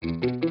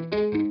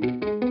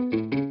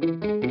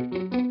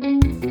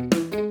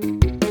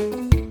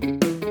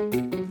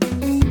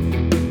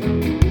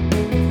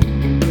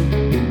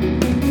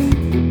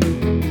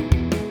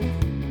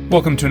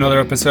Welcome to another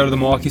episode of the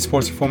Milwaukee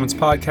Sports Performance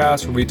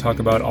Podcast, where we talk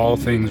about all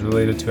things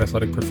related to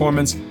athletic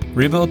performance,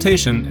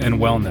 rehabilitation, and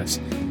wellness.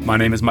 My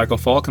name is Michael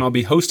Falk, and I'll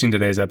be hosting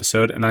today's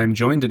episode, and I am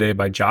joined today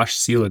by Josh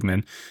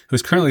Seligman, who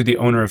is currently the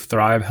owner of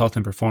Thrive Health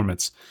and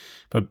Performance.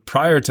 But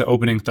prior to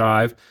opening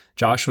Thrive,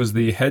 Josh was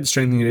the head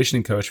strength and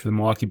conditioning coach for the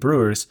Milwaukee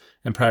Brewers,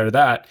 and prior to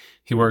that,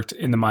 he worked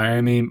in the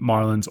Miami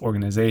Marlins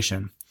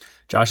organization.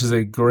 Josh is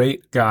a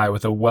great guy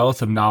with a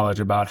wealth of knowledge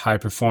about high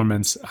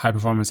performance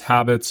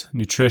habits,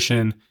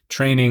 nutrition,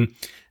 training,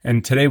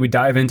 and today we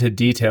dive into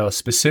details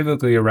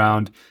specifically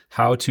around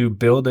how to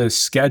build a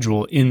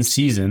schedule in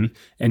season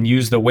and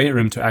use the weight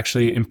room to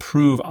actually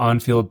improve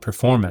on-field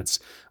performance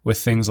with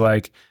things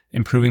like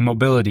improving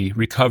mobility,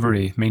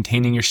 recovery,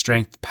 maintaining your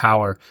strength,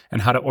 power,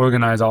 and how to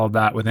organize all of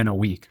that within a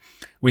week.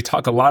 We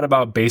talk a lot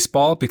about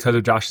baseball because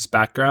of Josh's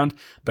background,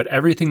 but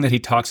everything that he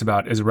talks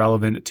about is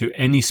relevant to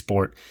any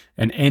sport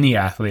and any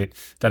athlete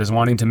that is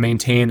wanting to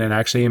maintain and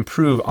actually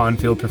improve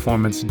on-field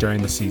performance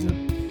during the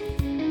season.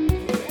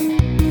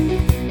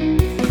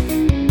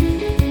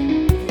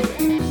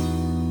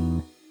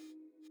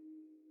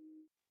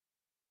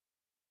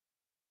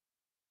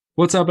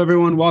 What's up,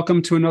 everyone?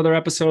 Welcome to another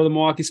episode of the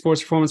Milwaukee Sports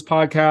Performance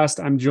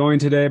Podcast. I'm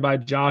joined today by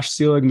Josh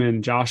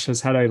Seligman. Josh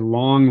has had a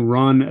long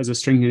run as a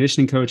strength and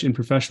conditioning coach in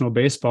professional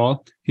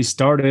baseball. He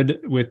started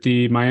with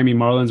the Miami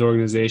Marlins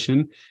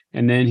organization,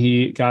 and then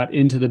he got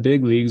into the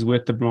big leagues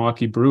with the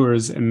Milwaukee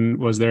Brewers and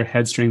was their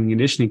head strength and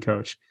conditioning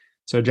coach.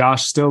 So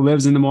Josh still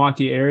lives in the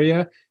Milwaukee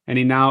area, and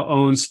he now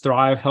owns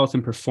Thrive Health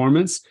and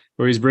Performance,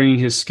 where he's bringing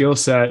his skill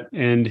set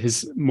and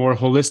his more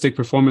holistic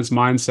performance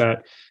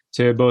mindset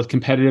to both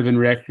competitive and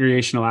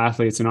recreational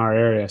athletes in our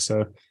area.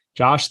 So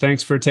Josh,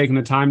 thanks for taking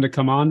the time to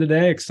come on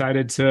today.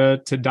 Excited to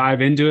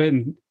dive into it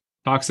and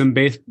talk some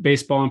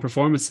baseball and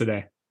performance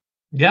today.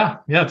 Yeah,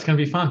 it's going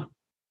to be fun.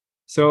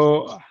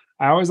 So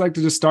I always like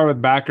to just start with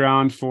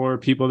background for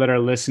people that are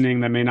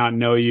listening that may not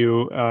know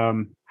you.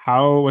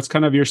 What's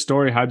kind of your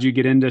story? How'd you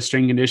get into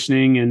strength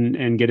conditioning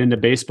and get into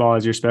baseball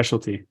as your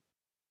specialty?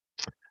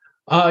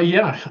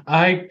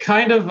 I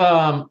kind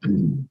of,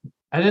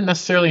 I didn't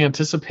necessarily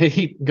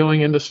anticipate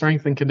going into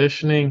strength and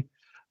conditioning.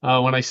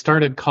 When I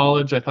started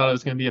college, I thought I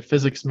was going to be a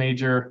physics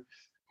major.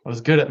 I was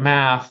good at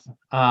math,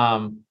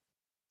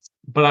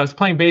 but I was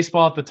playing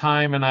baseball at the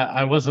time, and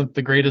I wasn't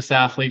the greatest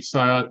athlete,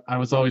 so I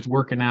was always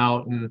working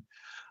out and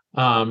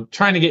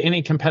trying to get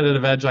any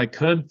competitive edge I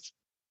could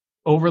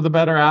over the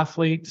better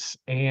athletes.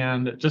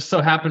 And it just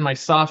so happened my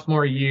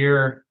sophomore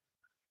year,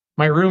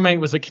 my roommate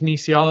was a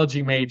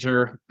kinesiology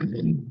major,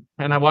 and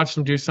I watched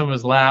him do some of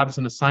his labs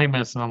and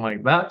assignments, and I'm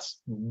like, that's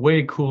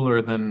way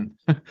cooler than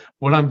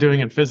what I'm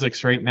doing in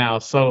physics right now.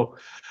 So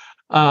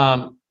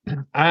I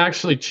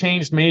actually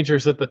changed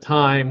majors at the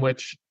time,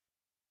 which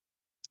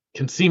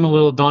can seem a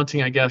little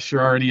daunting. I guess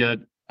you're already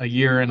a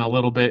year and a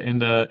little bit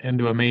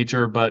into a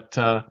major, but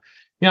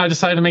I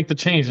decided to make the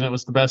change, and it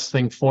was the best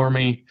thing for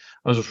me.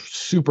 I was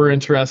super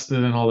interested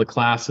in all the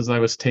classes I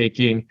was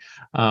taking,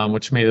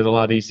 which made it a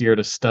lot easier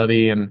to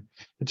study, and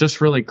it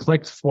just really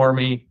clicked for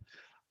me.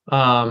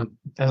 As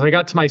I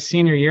got to my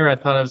senior year, I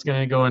thought I was going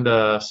to go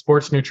into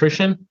sports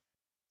nutrition.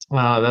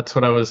 That's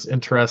what I was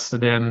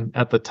interested in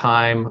at the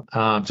time.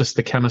 Just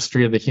the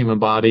chemistry of the human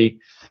body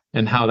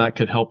and how that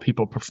could help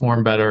people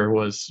perform better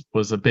was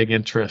a big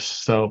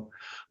interest. So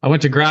I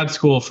went to grad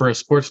school for a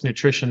sports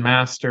nutrition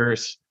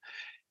master's,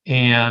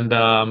 and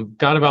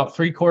got about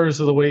 3/4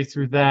 of the way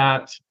through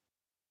that,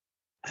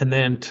 and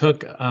then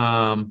took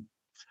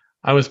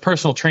I was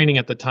personal training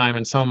at the time,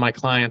 and some of my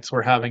clients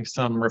were having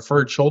some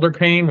referred shoulder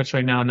pain, which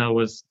I now know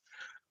was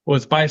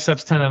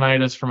biceps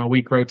tendonitis from a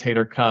weak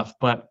rotator cuff,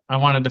 but I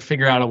wanted to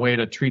figure out a way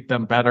to treat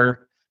them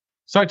better.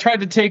 So I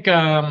tried to take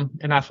an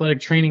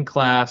athletic training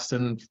class,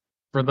 and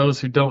for those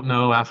who don't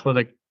know,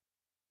 athletic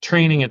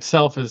training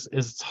itself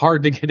is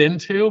hard to get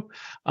into.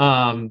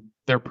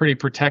 They're pretty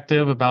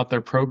protective about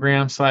their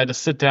program. So I had to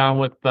sit down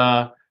with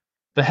the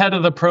head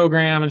of the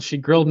program, and she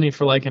grilled me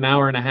for like an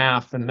hour and a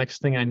half. And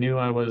next thing I knew,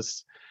 I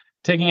was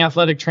taking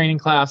athletic training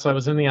class. I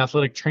was in the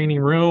athletic training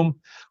room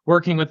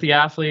working with the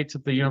athletes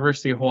at the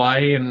University of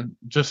Hawaii, and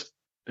just,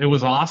 it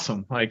was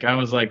awesome. Like, I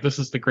was like, this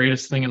is the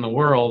greatest thing in the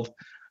world.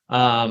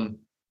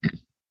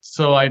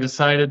 So I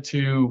decided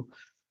to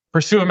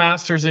pursue a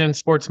master's in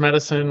sports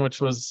medicine, which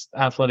was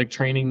athletic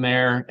training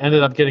there.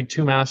 Ended up getting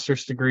 2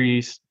 master's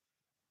degrees.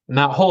 And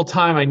that whole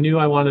time I knew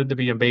I wanted to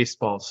be in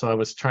baseball. So I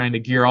was trying to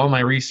gear all my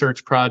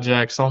research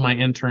projects, all my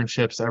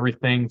internships,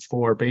 everything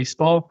for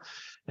baseball.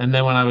 And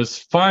then when I was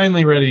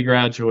finally ready to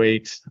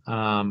graduate,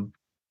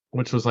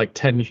 which was like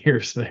 10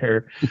 years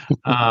there,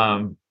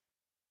 I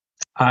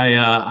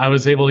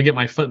was able to get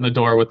my foot in the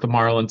door with the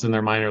Marlins in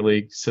their minor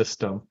league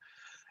system.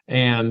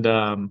 And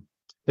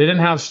they didn't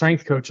have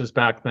strength coaches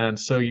back then.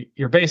 So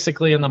you're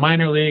basically in the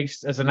minor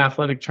leagues as an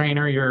athletic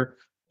trainer. You're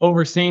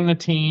overseeing the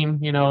team.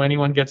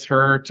 Anyone gets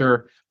hurt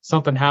or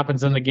something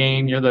happens in the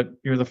game, you're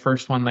the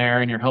first one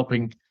there, and you're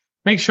helping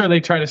make sure they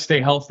try to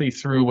stay healthy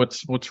through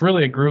what's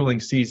really a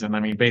grueling season. I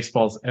mean,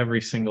 baseball's every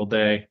single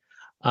day.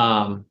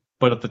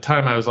 But at the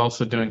time I was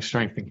also doing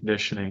strength and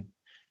conditioning.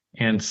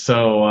 And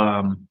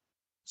so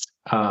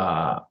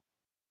after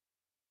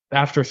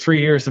 3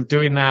 years of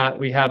doing that,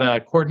 we had a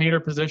coordinator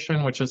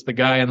position, which is the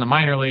guy in the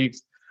minor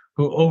leagues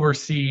who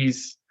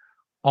oversees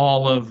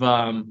all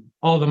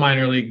the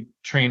minor league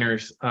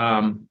trainers.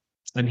 And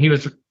he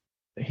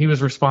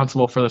was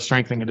responsible for the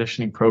strength and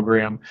conditioning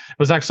program. It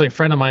was actually a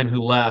friend of mine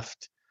who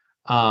left.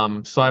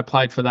 So I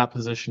applied for that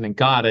position and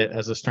got it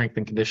as a strength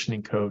and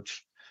conditioning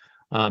coach.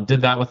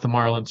 Did that with the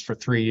Marlins for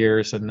 3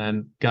 years and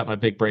then got my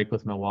big break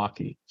with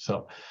Milwaukee.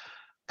 So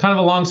kind of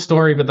a long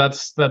story, but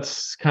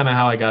that's kind of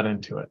how I got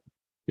into it.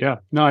 Yeah,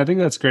 no, I think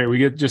that's great. We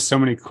get just so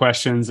many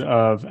questions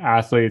of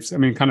athletes. I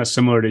mean, kind of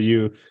similar to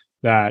you,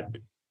 that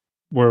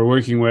we're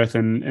working with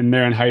and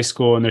they're in high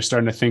school and they're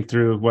starting to think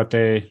through what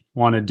they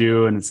want to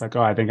do. And it's like,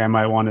 oh, I think I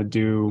might want to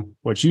do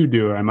what you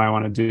do, or I might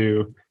want to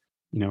do,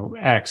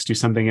 X, do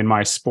something in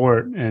my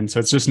sport. And so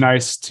it's just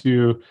nice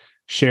to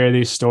share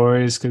these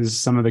stories, because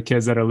some of the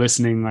kids that are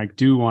listening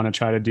do want to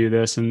try to do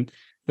this, and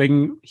they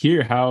can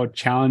hear how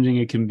challenging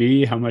it can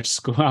be, how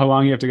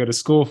long you have to go to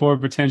school for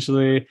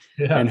potentially,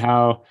 and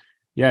how,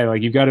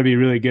 you've got to be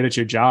really good at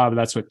your job.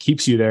 That's what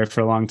keeps you there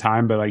for a long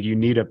time. But you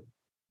need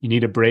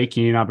a break,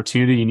 you need an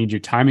opportunity, you need your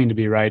timing to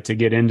be right to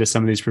get into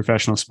some of these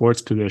professional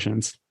sports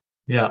positions.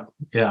 Yeah,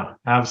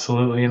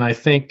 absolutely. And I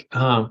think,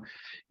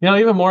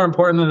 even more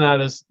important than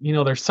that is,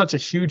 there's such a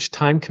huge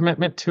time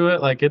commitment to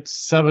it. It's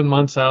 7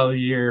 months out of the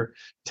year,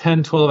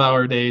 10,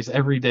 12-hour days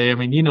every day. I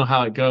mean, you know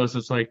how it goes.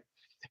 It's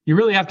you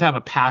really have to have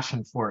a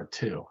passion for it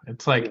too.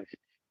 It's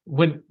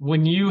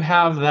when you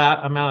have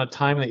that amount of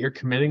time that you're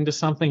committing to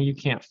something, you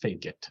can't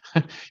fake it.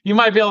 You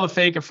might be able to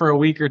fake it for a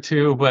week or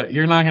two, but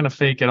you're not going to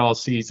fake it all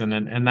season.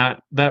 And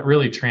that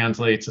really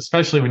translates,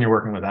 especially when you're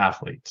working with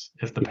athletes,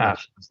 if the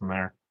passion isn't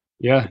there.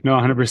 Yeah, no,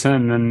 100%.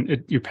 And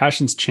then your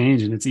passions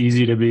change, and it's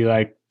easy to be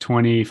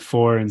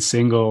 24 and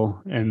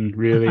single and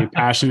really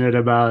passionate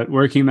about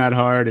working that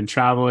hard and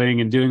traveling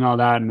and doing all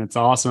that. And it's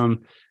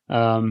awesome.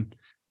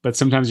 But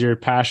sometimes your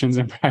passions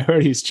and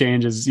priorities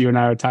change, as you and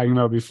I were talking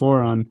about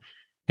before on,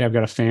 I've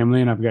got a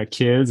family and I've got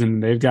kids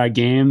and they've got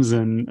games,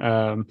 and,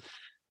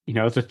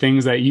 the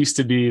things that used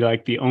to be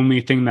the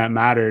only thing that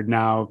mattered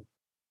now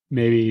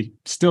maybe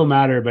still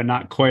matter, but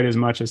not quite as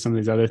much as some of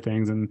these other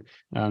things. And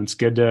it's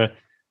good to,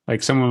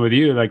 someone with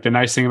you, the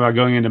nice thing about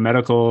going into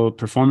medical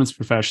performance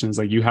professions,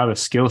 you have a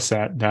skill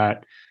set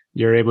that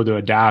you're able to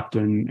adapt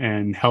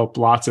and help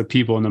lots of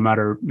people no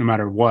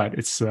matter what.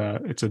 It's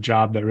a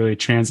job that really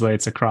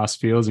translates across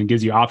fields and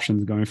gives you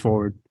options going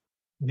forward.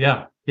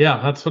 Yeah,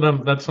 that's what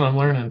I'm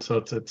learning. So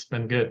it's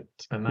been good.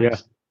 It's been nice. Yeah.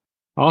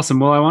 Awesome.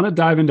 Well, I want to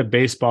dive into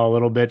baseball a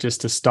little bit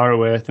just to start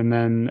with, and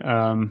then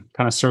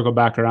kind of circle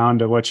back around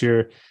to what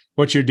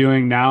you're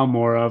doing now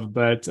more of.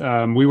 But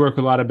we work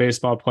with a lot of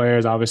baseball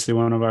players. Obviously,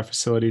 one of our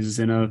facilities is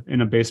in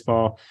a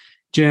baseball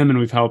gym, and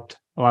we've helped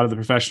a lot of the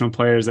professional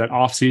players that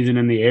off season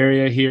in the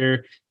area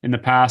here in the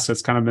past. So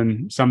it's kind of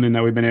been something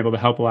that we've been able to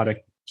help a lot of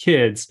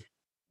kids.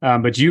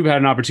 But you've had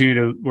an opportunity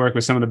to work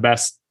with some of the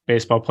best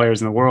baseball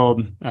players in the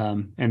world,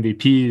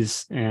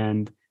 MVPs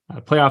and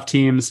playoff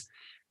teams.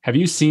 Have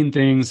you seen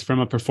things from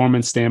a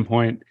performance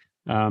standpoint?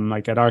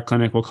 At our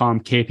clinic, we'll call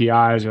them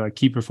KPIs, or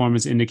key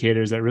performance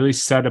indicators, that really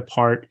set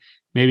apart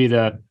maybe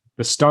the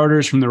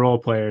starters from the role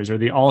players, or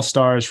the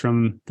all-stars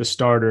from the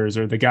starters,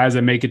 or the guys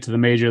that make it to the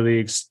major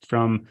leagues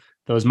from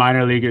those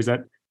minor leaguers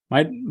that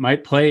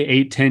might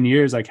play 8-10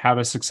 years, have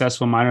a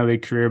successful minor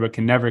league career, but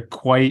can never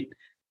quite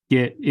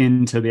get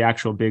into the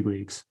actual big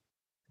leagues.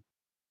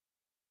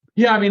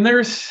 Yeah, I mean,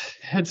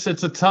 it's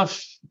a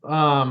tough,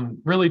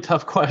 really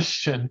tough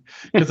question,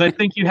 because I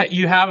think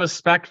you have a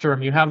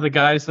spectrum. You have the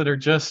guys that are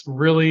just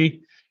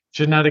really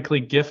genetically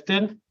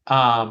gifted,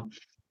 and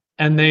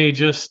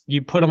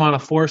you put them on a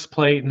force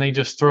plate and they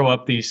just throw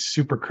up these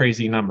super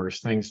crazy numbers,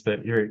 things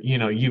that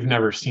you've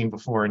never seen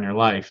before in your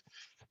life,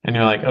 and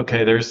you're like,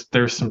 okay,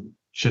 there's some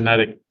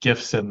genetic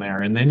gifts in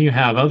there. And then you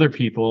have other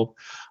people,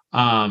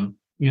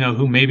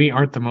 who maybe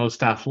aren't the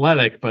most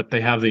athletic, but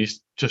they have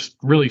these just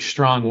really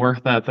strong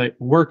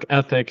work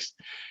ethics,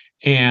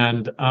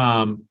 and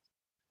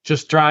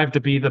just drive to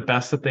be the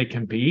best that they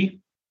can be.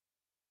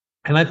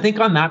 And I think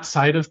on that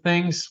side of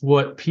things,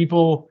 what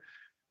people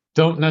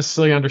don't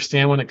necessarily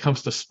understand when it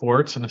comes to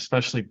sports, and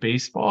especially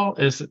baseball,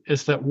 is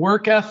that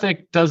work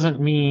ethic doesn't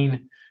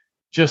mean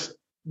just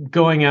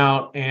going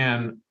out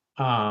and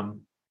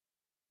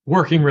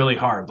working really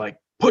hard,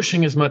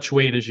 pushing as much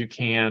weight as you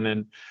can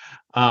and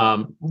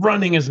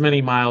running as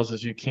many miles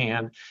as you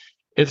can.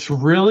 It's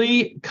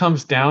really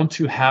comes down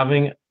to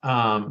having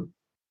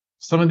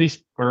some of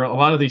these, or a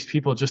lot of these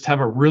people, just have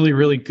a really,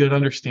 really good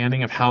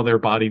understanding of how their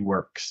body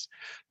works.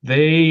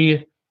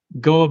 They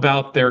go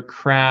about their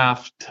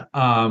craft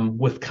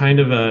with kind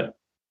of a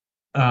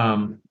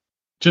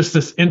just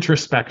this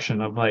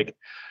introspection of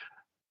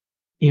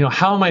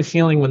how am I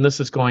feeling when this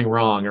is going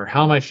wrong, or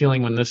how am I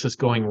feeling when this is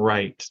going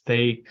right?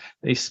 They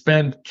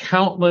spend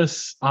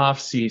countless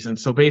off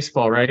seasons. So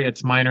baseball, right?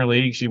 It's minor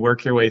leagues. You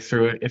work your way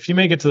through it. If you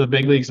make it to the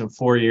big leagues in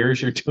 4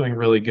 years, you're doing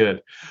really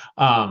good.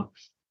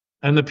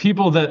 And the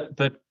people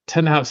that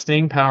tend to have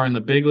staying power in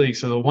the big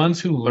leagues are the ones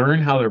who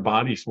learn how their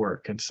bodies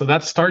work. And so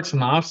that starts in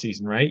the off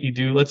season, right? You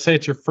do, let's say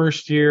it's your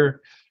first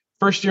year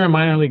in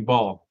minor league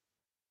ball,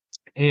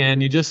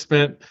 and you just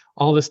spent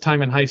all this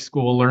time in high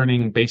school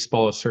learning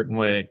baseball a certain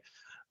way.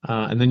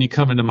 And then you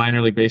come into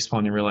minor league baseball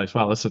and you realize,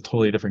 wow, that's a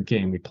totally different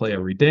game. We play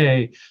every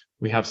day.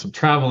 We have some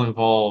travel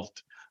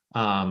involved,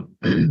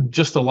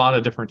 just a lot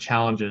of different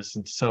challenges.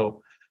 And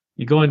so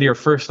you go into your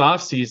first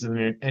off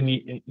season and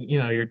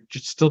you're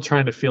just still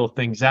trying to feel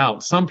things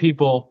out. Some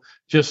people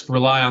just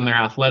rely on their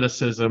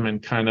athleticism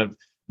and kind of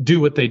do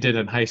what they did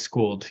in high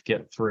school to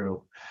get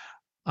through.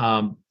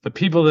 The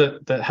people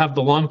that have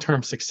the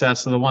long-term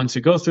success are the ones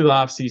who go through the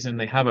off season.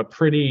 They have a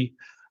pretty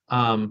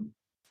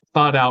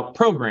thought out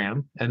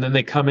program, and then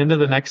they come into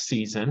the next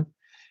season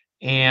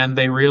and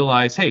they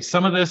realize, hey,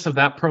 some of this of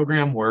that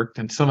program worked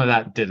and some of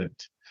that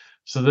didn't.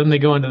 So then they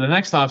go into the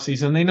next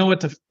offseason. They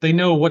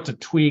know what to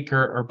tweak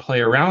or play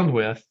around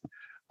with.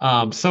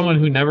 Someone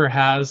who never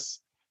has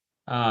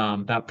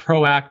that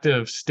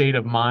proactive state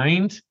of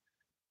mind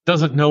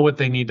doesn't know what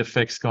they need to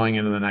fix going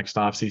into the next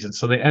offseason.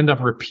 So they end up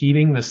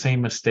repeating the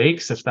same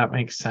mistakes, if that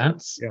makes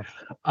sense.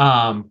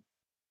 Yeah.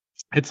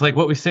 It's like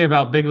what we say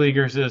about big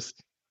leaguers is,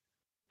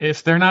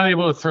 if they're not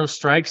able to throw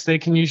strikes, they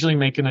can usually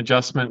make an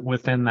adjustment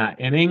within that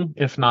inning,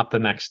 if not the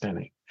next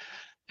inning.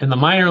 In the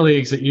minor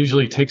leagues, it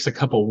usually takes a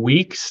couple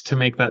weeks to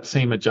make that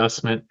same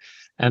adjustment.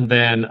 And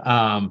then,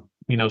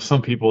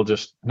 some people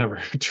just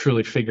never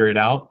truly figure it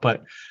out.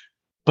 But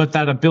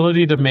that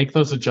ability to make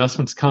those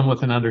adjustments come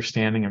with an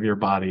understanding of your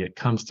body. It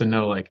comes to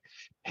know, like,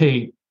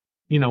 hey,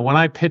 when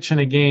I pitch in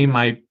a game,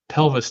 my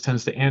pelvis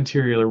tends to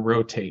anteriorly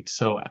rotate.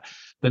 So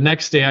the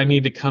next day I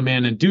need to come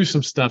in and do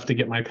some stuff to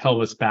get my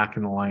pelvis back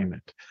in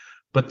alignment.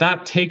 But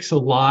that takes a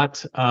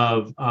lot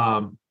of,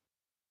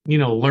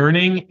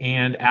 learning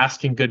and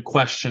asking good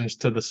questions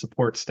to the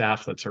support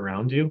staff that's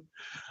around you.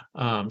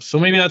 So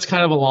maybe that's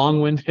kind of a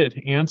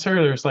long-winded answer.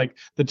 There's like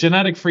the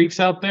genetic freaks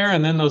out there,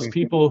 and then those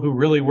people who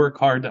really work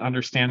hard to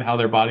understand how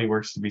their body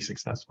works to be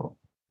successful.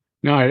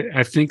 No,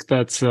 I think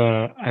that's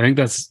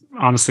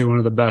honestly one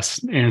of the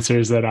best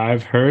answers that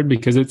I've heard,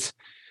 because it's,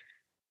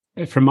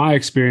 from my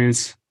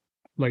experience,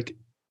 like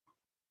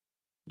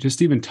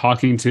just even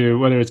talking to,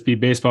 whether it's be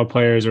baseball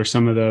players or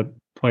some of the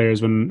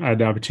players when I had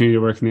the opportunity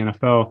to work in the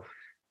NFL,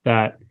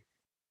 that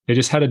they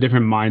just had a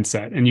different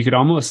mindset. And you can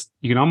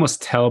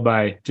almost tell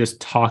by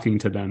just talking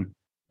to them,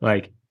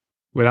 like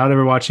without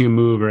ever watching a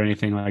move or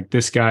anything, like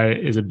this guy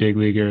is a big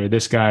leaguer,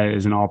 this guy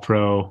is an all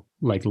pro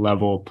like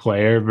level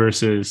player,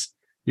 versus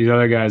these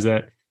other guys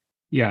that,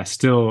 yeah,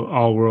 still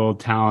all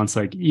world talents.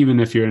 Like even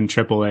if you're in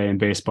AAA in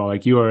baseball,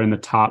 like you are in the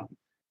top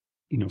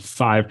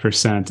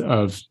 5%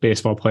 of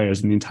baseball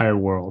players in the entire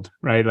world,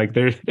 right? Like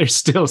they're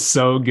still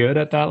so good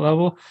at that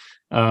level.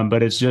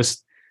 But it's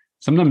just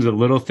sometimes the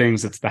little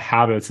things, it's the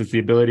habits, it's the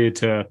ability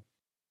to,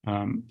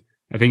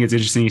 I think it's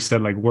interesting you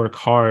said like work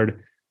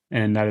hard,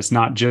 and that it's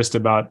not just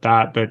about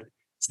that, but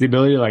it's the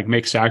ability to like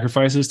make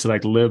sacrifices to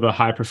like live a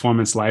high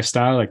performance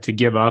lifestyle, like to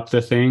give up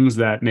the things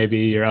that maybe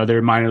your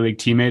other minor league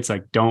teammates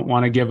like don't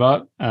want to give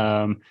up,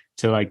 to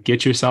like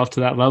get yourself to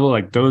that level.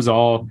 Like those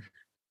all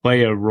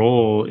play a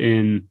role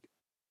in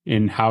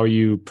how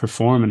you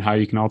perform and how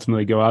you can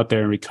ultimately go out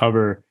there and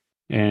recover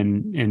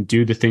and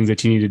do the things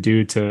that you need to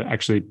do to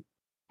actually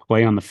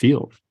play on the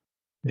field.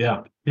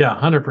 Yeah.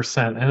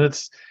 100%. And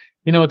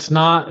it's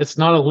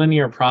not a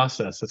linear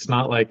process. It's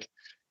not like,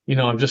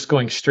 I'm just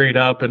going straight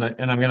up and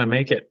I'm going to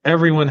make it.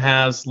 Everyone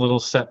has little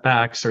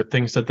setbacks or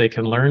things that they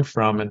can learn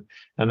from.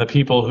 And the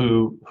people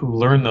who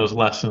learn those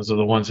lessons are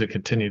the ones who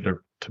continue to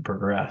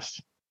progress.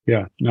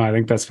 Yeah, no, I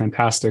think that's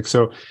fantastic.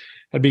 So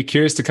I'd be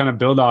curious to kind of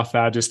build off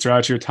that just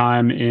throughout your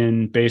time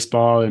in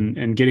baseball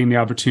and getting the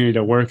opportunity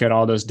to work at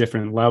all those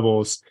different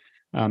levels.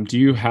 Do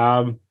you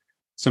have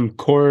some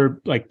core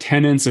like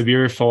tenets of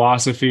your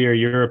philosophy or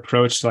your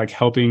approach to like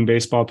helping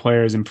baseball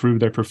players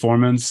improve their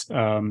performance,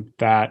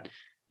 that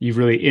you've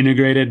really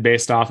integrated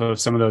based off of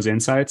some of those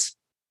insights?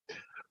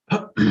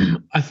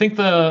 I think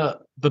the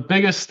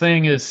biggest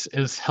thing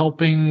is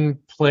helping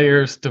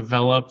players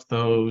develop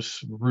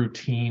those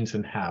routines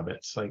and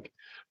habits. Like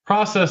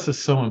process is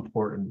so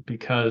important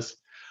because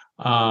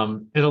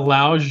it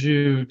allows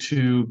you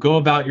to go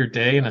about your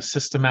day in a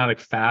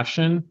systematic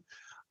fashion,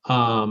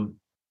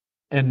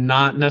 and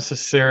not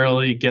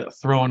necessarily get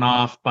thrown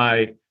off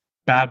by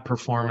bad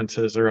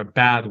performances or a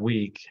bad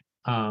week.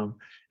 And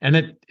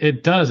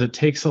it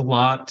takes a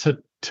lot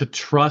to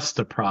trust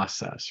the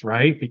process,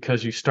 right?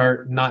 Because you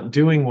start not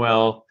doing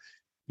well,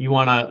 you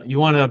want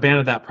to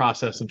abandon that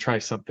process and try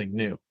something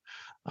new.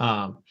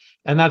 And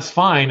that's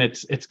fine.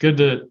 It's good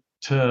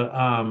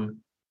to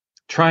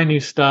try new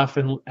stuff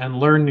and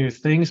learn new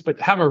things,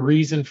 but have a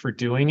reason for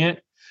doing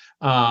it,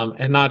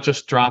 and not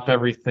just drop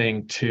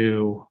everything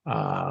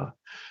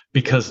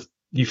because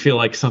you feel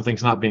like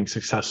something's not being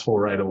successful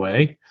right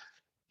away.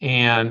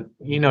 And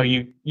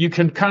you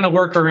can kind of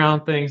work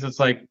around things. It's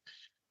like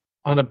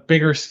on a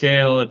bigger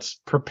scale,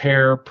 it's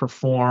prepare,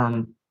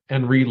 perform,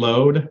 and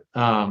reload.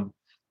 I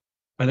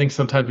think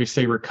sometimes we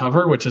say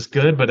recover, which is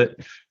good, but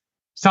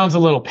sounds a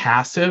little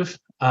passive.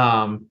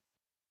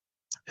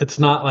 It's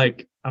not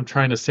like I'm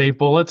trying to save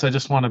bullets. I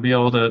just want to be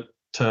able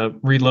to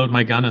reload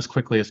my gun as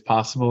quickly as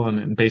possible. And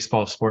in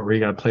baseball sport where you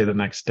got to play the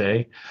next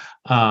day.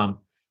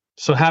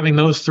 So having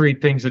those three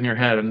things in your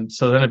head, and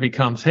so then it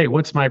becomes, hey,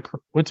 what's my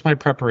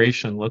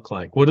preparation look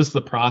like? What is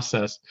the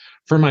process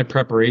for my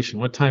preparation?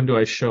 What time do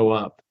I show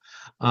up?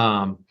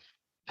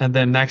 And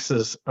then next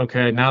is,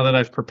 okay, now that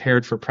I've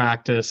prepared for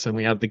practice and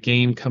we have the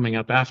game coming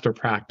up after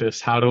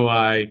practice, how do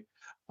I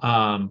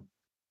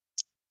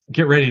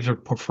get ready to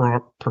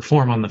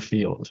perform on the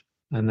field?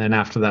 And then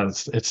after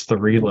that, it's the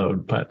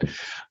reload. But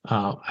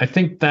I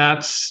think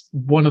that's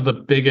one of the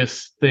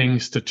biggest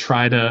things to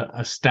try to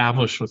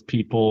establish with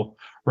people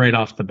right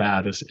off the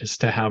bat is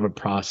to have a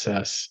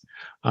process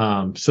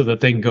so that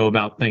they can go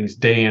about things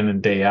day in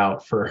and day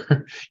out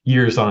for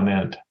years on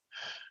end.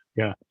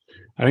 Yeah,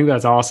 I think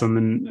that's awesome.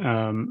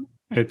 And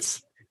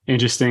it's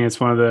interesting. It's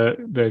one of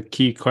the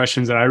key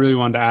questions that I really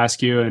wanted to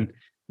ask you. And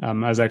I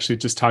was actually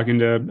just talking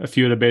to a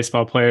few of the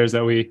baseball players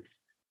that we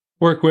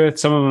work with.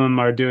 Some of them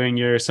are doing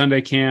your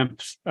Sunday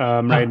camps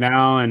right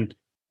now. And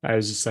I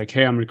was just like,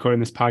 hey, I'm recording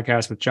this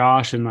podcast with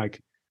Josh. And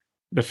like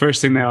the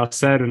first thing they all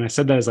said when I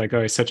said that is like,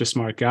 oh, he's such a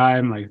smart guy.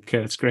 I'm like, okay,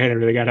 that's great.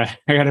 I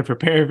gotta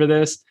prepare for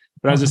this.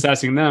 But I was just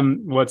asking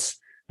them, what's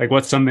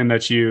something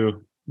that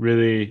you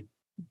really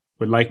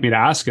would like me to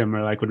ask them,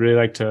 or like would really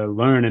like to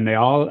learn? And they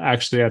all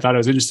actually, I thought it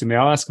was interesting. They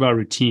all ask about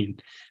routine.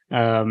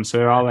 So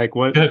they're all like,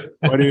 what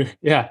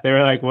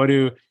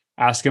do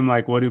ask them,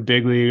 like, what do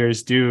big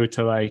leaguers do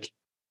to like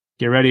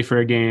get ready for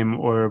a game,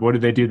 or what do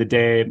they do the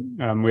day?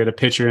 We had a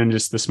pitcher in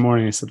just this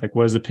morning. He said, like,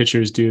 what does the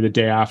pitchers do the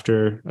day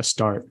after a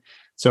start?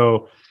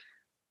 So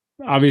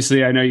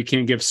obviously I know you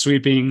can't give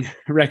sweeping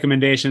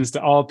recommendations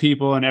to all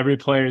people and every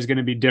player is going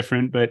to be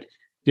different, but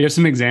do you have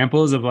some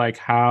examples of like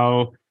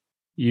how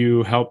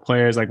you help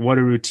players, like what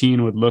a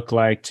routine would look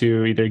like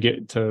to either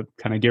get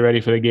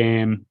ready for the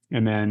game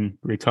and then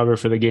recover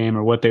for the game,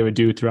 or what they would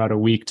do throughout a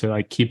week to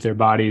like keep their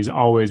bodies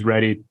always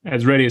ready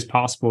as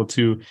possible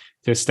to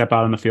step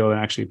out on the field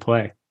and actually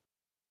play?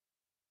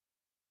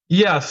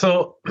 Yeah.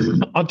 So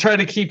I'll try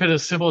to keep it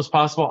as simple as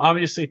possible.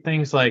 Obviously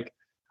things like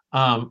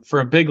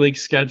for a big league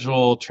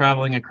schedule,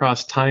 traveling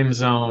across time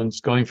zones,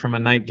 going from a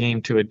night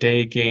game to a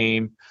day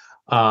game.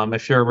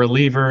 If you're a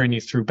reliever and you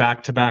threw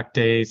back-to-back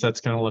days,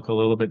 that's going to look a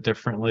little bit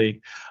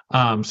differently.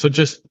 So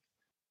just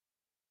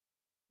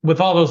with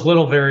all those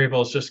little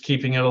variables, just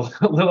keeping it a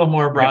little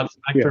more broad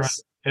spectrum.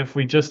 Yes. If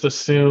we just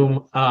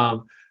assume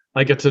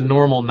like it's a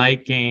normal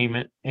night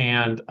game,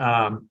 and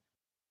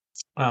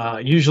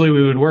usually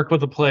we would work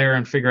with the player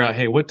and figure out,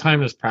 hey, what time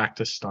does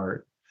practice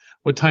start?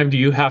 What time do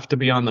you have to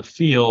be on the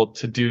field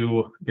to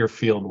do your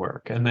field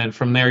work? And then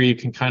from there, you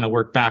can kind of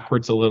work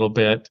backwards a little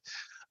bit.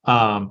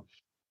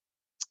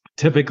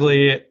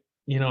 Typically,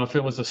 if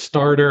it was a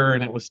starter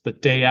and it was the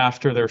day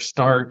after their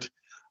start,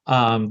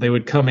 they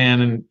would come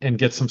in and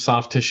get some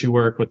soft tissue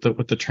work with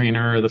the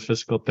trainer or the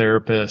physical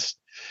therapist,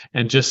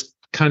 and just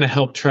kind of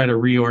help try to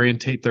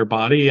reorientate their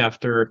body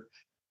after,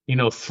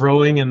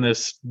 throwing in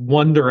this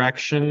one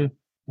direction,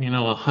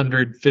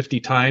 150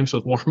 times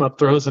with warm-up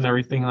throws and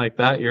everything like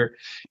that.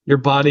 Your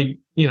body,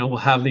 will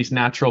have these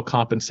natural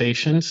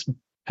compensations,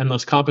 and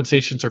those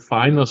compensations are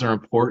fine. Those are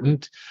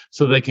important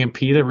so they can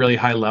compete at a really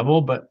high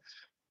level, but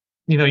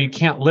you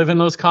can't live in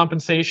those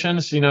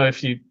compensations.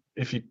 If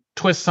you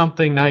twist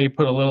something, now you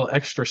put a little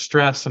extra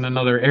stress in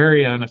another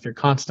area. And if you're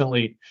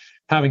constantly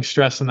having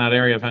stress in that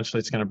area, eventually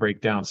it's going to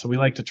break down. So we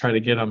like to try to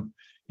get them,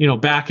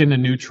 back into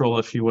neutral,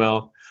 if you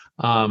will.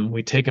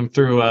 We take them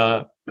through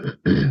a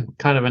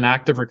kind of an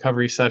active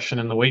recovery session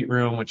in the weight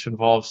room, which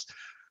involves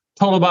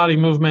total body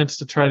movements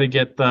to try to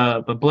get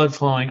the blood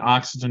flowing,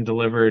 oxygen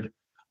delivered,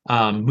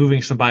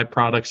 moving some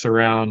byproducts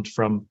around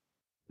from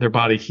their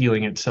body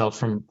healing itself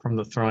from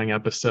the throwing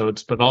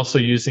episodes, but also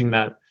using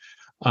that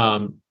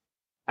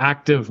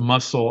active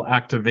muscle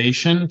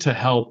activation to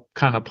help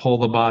kind of pull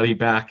the body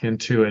back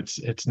into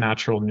its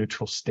natural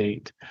neutral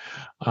state.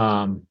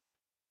 And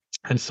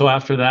so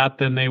after that,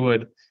 then they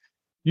would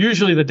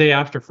usually the day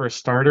after for a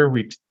starter,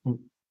 we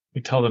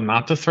tell them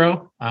not to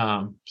throw.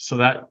 So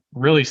that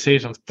really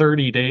saves them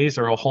 30 days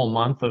or a whole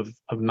month of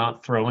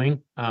not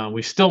throwing.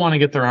 We still want to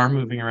get their arm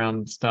moving around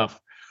and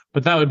stuff,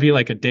 but that would be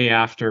like a day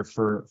after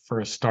for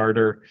a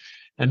starter.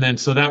 And then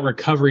so that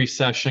recovery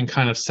session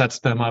kind of sets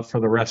them up for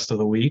the rest of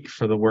the week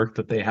for the work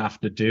that they have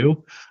to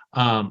do.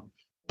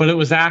 But it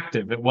was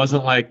active. It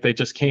wasn't like they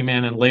just came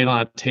in and laid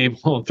on a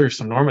table and threw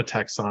some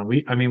Normatex on.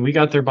 We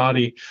got their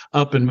body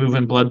up and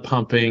moving, blood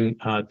pumping,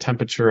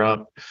 temperature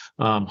up,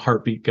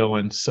 heartbeat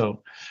going.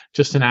 So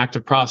just an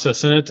active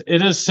process. And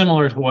it is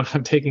similar to what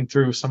I'm taking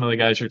through some of the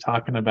guys you're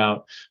talking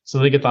about. So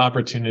they get the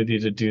opportunity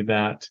to do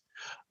that.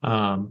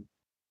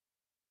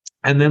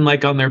 And then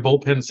like on their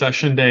bullpen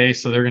session day,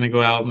 so they're going to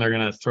go out and they're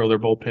going to throw their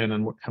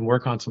bullpen and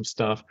work on some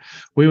stuff.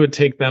 We would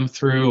take them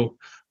through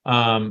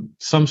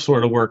some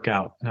sort of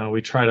workout. Now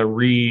we try to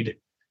read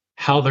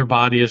how their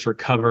body is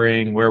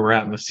recovering, where we're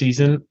at in the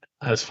season,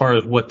 as far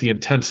as what the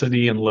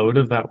intensity and load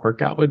of that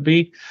workout would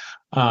be.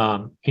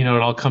 It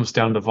all comes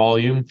down to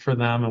volume for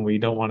them, and we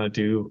don't want to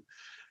do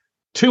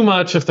too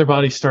much if their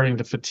body's starting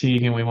to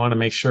fatigue, and we want to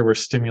make sure we're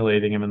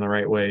stimulating them in the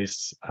right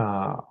ways.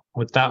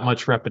 With that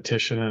much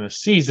repetition in a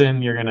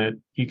season,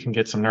 you can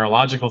get some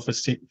neurological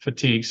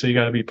fatigue. So you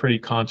got to be pretty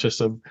conscious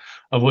of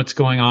what's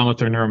going on with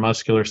their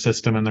neuromuscular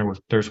system, and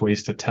there's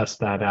ways to test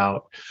that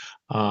out.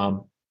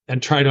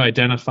 And try to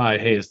identify,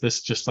 hey, is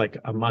this just like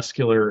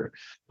the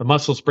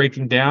muscle's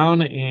breaking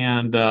down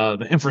and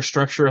the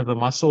infrastructure of the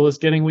muscle is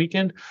getting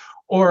weakened?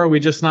 Or are we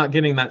just not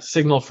getting that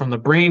signal from the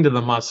brain to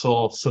the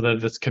muscle so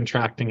that it's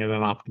contracting at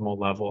an optimal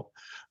level?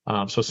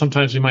 So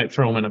sometimes we might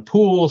throw them in a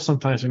pool.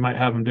 Sometimes we might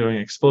have them doing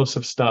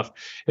explosive stuff.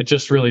 It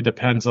just really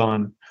depends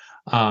on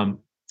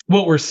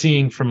what we're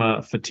seeing from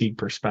a fatigue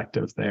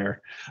perspective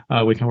there.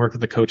 We can work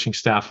with the coaching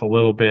staff a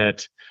little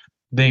bit.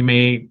 They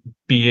may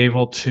be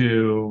able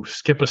to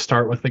skip a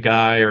start with the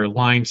guy or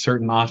line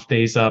certain off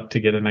days up to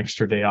get an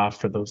extra day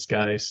off for those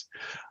guys.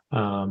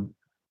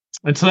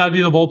 And so that'd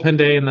be the bullpen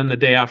day. And then the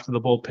day after the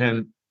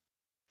bullpen,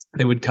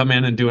 they would come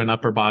in and do an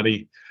upper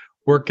body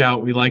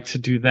workout. We like to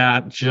do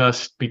that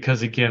just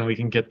because, again, we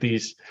can get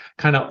these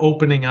kind of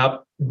opening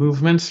up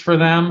movements for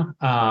them.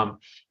 And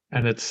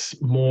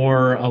it's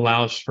more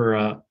allows for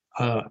a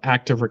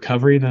active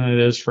recovery than it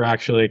is for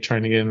actually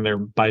trying to get in their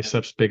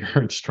biceps bigger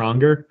and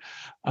stronger.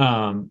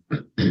 And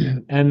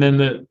then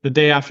the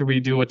day after,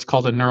 we do what's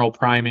called a neural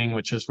priming,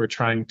 which is we're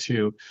trying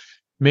to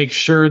make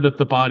sure that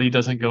the body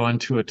doesn't go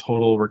into a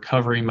total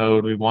recovery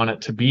mode. We want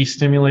it to be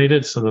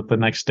stimulated so that the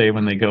next day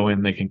when they go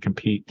in, they can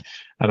compete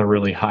at a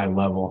really high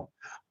level.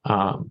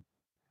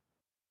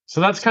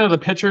 So that's kind of the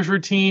pitcher's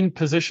routine.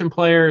 Position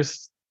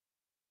players,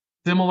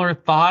 similar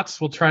thoughts.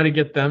 We'll try to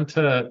get them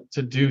to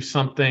do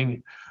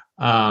something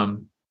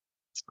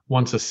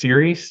once a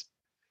series.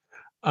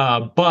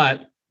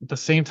 But at the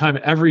same time,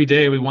 every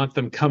day we want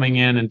them coming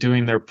in and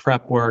doing their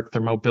prep work,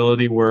 their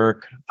mobility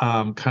work,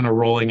 kind of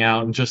rolling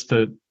out, and just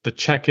the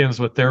check-ins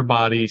with their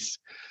bodies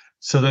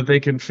so that they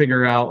can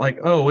figure out like,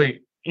 oh,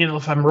 wait,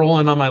 if I'm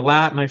rolling on my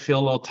lat and I feel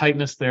a little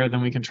tightness there,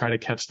 then we can try to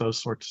catch those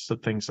sorts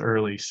of things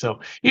early. So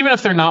even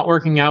if they're not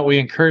working out, we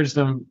encourage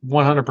them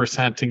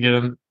 100%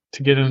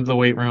 to get into the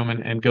weight room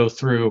and go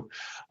through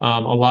a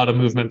lot of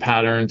movement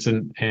patterns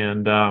and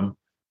kind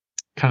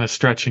of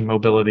stretching,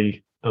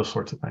 mobility, those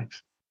sorts of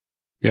things.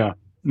 Yeah.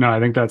 No, I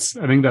think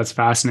that's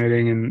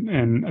fascinating.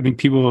 And I think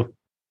people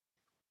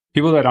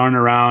that aren't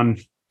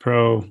around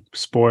pro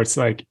sports,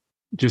 like,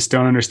 just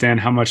don't understand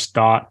how much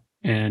thought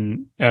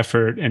and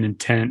effort and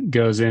intent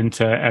goes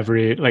into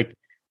every, like,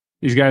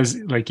 these guys,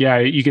 like, yeah,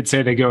 you could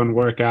say they go and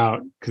work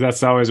out, because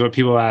that's always what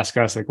people ask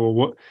us. Like,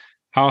 well,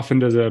 how often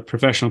does a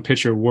professional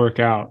pitcher work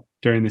out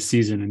during the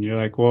season? And you're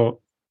like,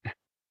 well,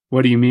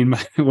 what do you mean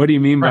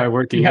by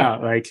working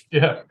out? Like,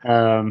 yeah.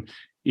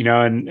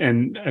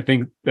 And I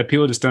think that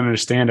people just don't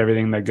understand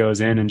everything that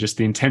goes in and just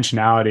the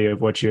intentionality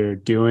of what you're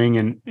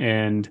doing.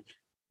 And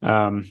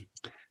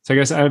so I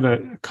guess I have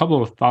a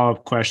couple of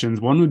follow-up questions.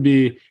 One would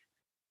be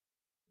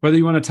whether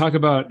you want to talk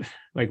about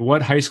like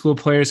what high school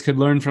players could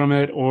learn from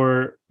it,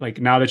 or like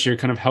now that you're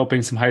kind of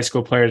helping some high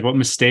school players, what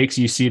mistakes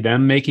you see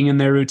them making in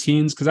their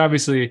routines. Because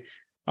obviously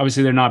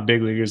they're not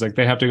big leaguers. Like,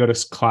 they have to go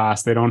to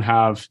class. They don't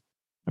have,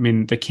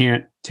 they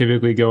can't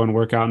typically go and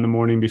work out in the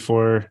morning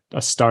before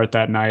a start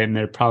that night, and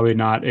they're probably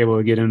not able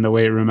to get in the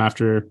weight room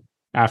after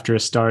a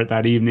start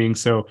that evening.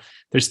 So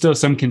there's still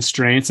some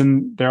constraints,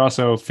 and they're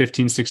also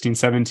 15, 16,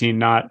 17,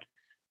 not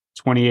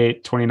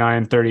 28,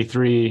 29,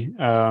 33.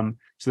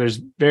 So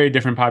there's very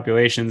different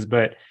populations,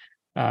 but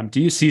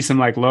do you see some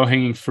like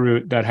low-hanging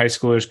fruit that high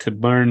schoolers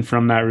could learn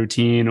from that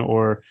routine,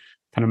 or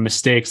kind of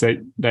mistakes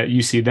that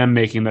you see them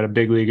making that a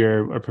big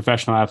leaguer or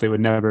professional athlete would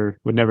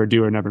never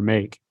do or never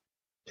make?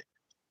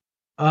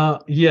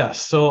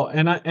 Yes. So,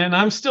 and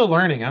I'm still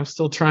learning. I'm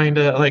still trying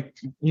to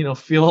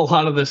feel a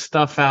lot of this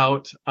stuff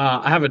out.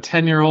 I have a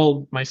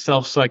 10-year-old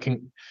myself, so I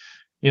can,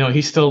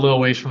 he's still a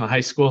little ways from the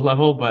high school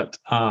level, but,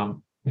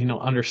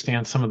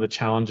 understand some of the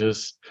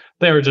challenges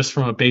there just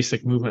from a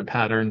basic movement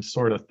pattern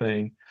sort of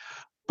thing.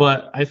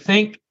 But I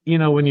think,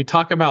 when you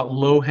talk about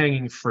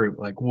low-hanging fruit,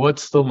 like,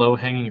 what's the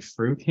low-hanging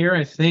fruit here?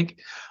 I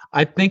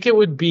think it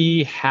would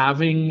be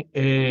having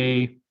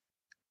a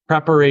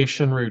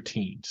preparation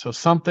routine. So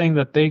something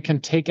that they can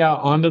take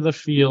out onto the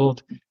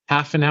field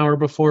half an hour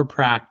before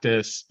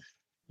practice,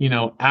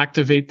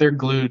 activate their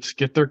glutes,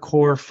 get their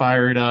core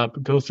fired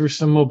up, go through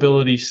some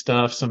mobility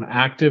stuff, some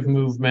active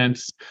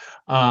movements.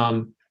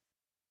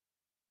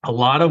 A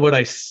lot of what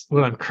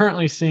I'm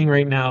currently seeing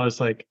right now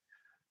is like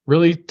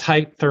really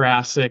tight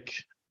thoracic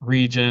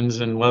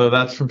regions, and whether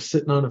that's from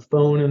sitting on a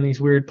phone in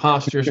these weird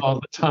postures all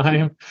the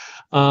time,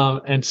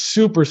 and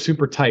super,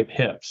 super tight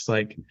hips.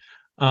 Like,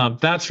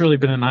 that's really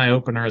been an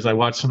eye-opener as I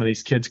watch some of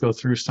these kids go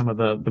through some of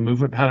the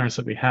movement patterns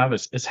that we have,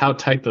 is how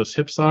tight those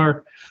hips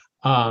are.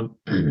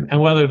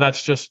 And whether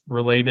that's just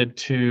related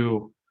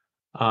to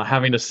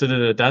having to sit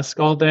at a desk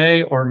all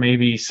day, or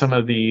maybe some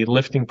of the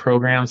lifting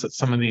programs that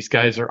some of these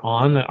guys are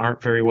on that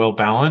aren't very well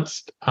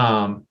balanced.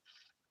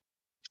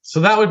 So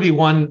that would be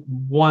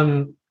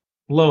one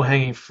low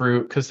hanging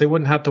fruit because they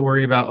wouldn't have to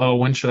worry about, oh,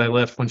 when should I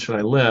lift? When should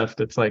I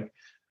lift? It's like,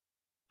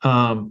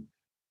 all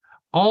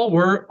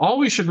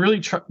we should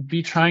really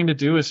be trying to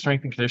do as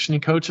strength and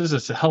conditioning coaches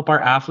is to help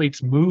our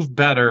athletes move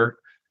better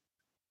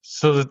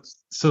so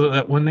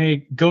that when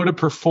they go to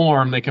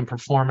perform, they can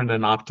perform at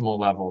an optimal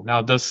level.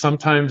 Now, does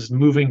sometimes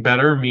moving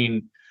better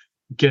mean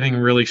getting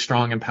really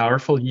strong and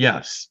powerful?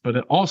 Yes, but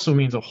it also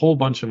means a whole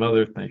bunch of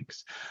other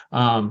things.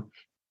 And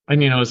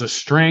as a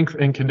strength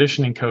and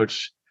conditioning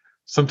coach,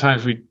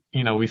 sometimes we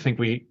think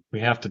we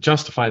have to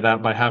justify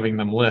that by having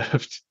them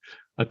lift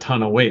a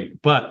ton of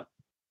weight, but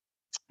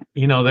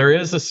there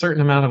is a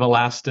certain amount of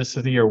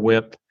elasticity or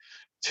whip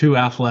to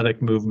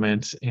athletic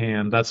movement,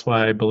 and that's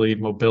why I believe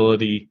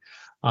mobility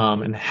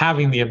and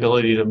having the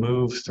ability to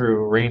move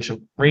through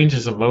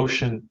ranges of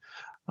motion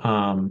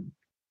in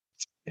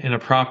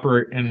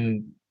proper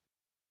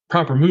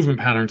movement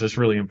patterns is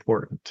really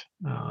important.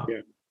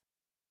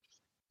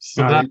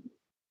 So that.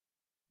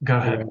 Go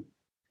ahead.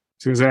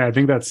 So I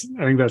think that's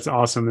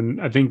awesome,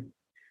 and I think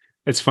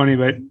it's funny,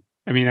 but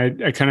I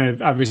mean, I kind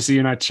of, obviously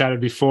you and I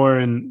chatted before,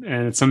 and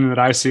it's something that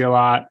I see a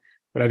lot.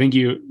 But I think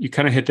you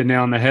kind of hit the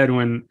nail on the head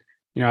when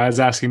I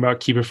was asking about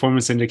key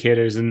performance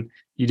indicators, and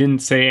you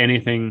didn't say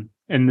anything.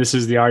 And this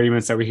is the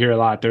arguments that we hear a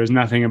lot. There's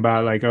nothing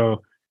about like,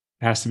 oh,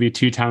 it has to be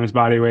 2 times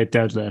body weight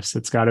deadlifts.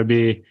 It's got to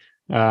be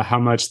how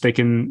much they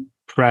can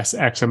press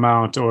X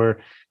amount, or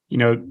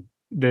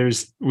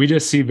we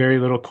just see very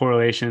little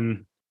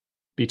correlation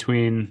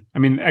between. I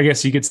mean, I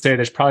guess you could say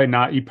you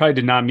probably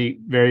did not meet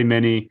very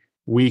many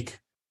weak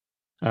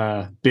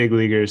big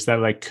leaguers that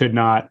like could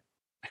not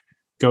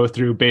go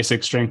through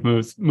basic strength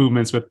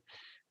movements with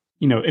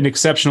an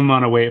exceptional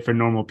amount of weight for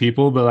normal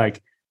people, but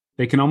like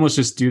they can almost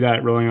just do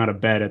that rolling out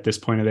of bed at this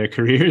point of their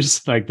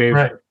careers. Like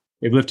they've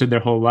lifted their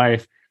whole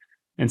life.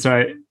 And so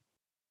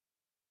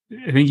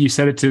I think you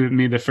said it to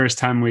me the first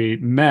time we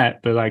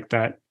met, but like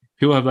that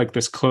people have like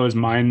this closed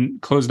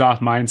off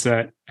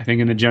mindset, I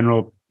think, in the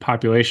general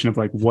population of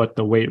like what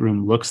the weight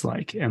room looks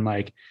like. And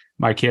like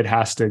my kid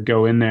has to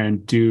go in there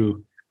and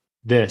do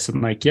this.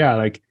 I'm like, yeah,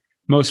 like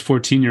most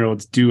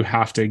 14-year-olds do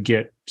have to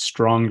get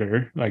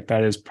stronger. Like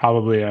that is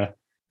probably a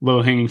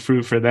low hanging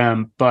fruit for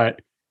them,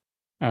 but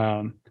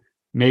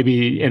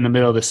maybe in the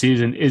middle of the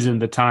season isn't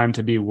the time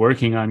to be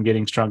working on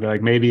getting stronger.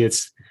 Like maybe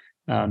it's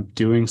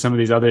doing some of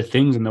these other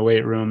things in the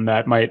weight room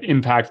that might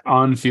impact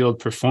on-field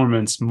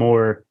performance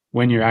more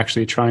when you're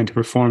actually trying to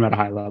perform at a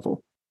high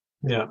level.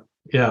 Yeah,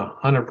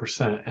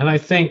 100%. And I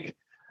think,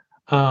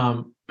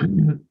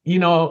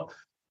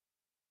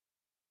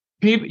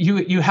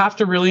 you have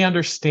to really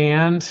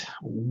understand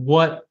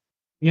what,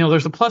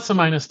 there's a plus and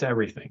minus to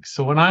everything.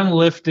 So when I'm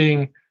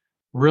lifting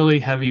really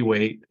heavy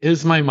weight,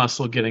 is my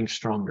muscle getting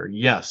stronger?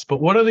 Yes. But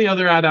what are the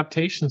other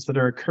adaptations that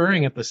are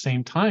occurring at the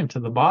same time to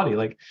the body?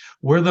 Like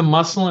where the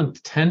muscle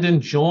and tendon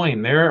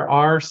join, there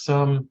are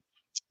some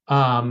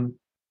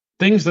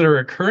things that are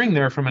occurring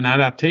there from an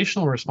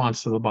adaptational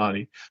response to the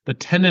body. The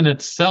tendon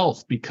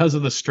itself, because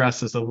of the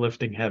stresses of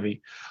lifting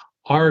heavy,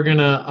 are going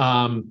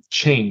to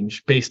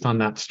change based on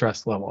that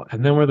stress level.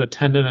 And then where the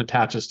tendon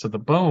attaches to the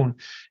bone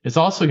is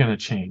also going to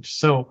change.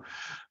 So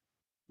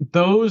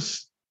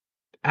those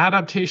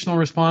adaptational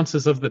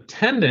responses of the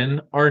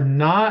tendon are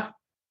not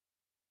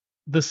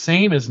the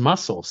same as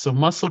muscle. So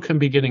muscle can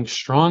be getting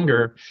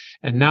stronger,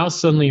 and now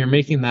suddenly you're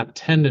making that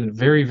tendon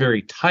very,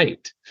 very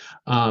tight.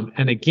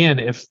 And again,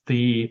 if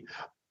the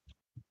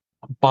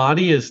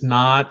body is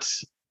not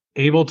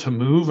able to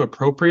move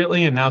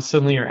appropriately, and now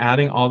suddenly you're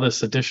adding all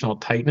this additional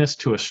tightness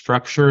to a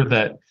structure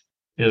that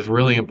is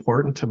really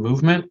important to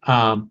movement,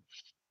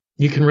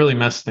 you can really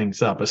mess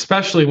things up,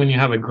 especially when you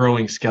have a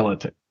growing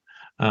skeleton.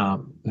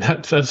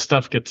 That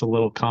stuff gets a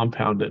little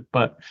compounded.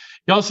 But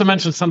you also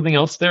mentioned something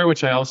else there,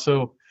 which I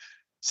also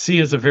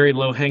see as a very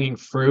low-hanging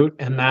fruit,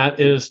 and that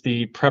is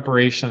the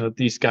preparation that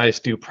these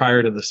guys do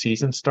prior to the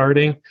season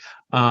starting.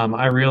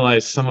 I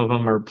realize some of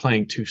them are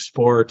playing 2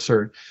 sports,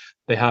 or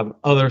they have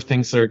other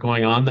things that are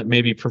going on that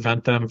maybe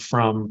prevent them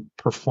from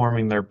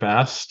performing their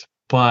best.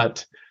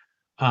 But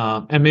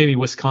and maybe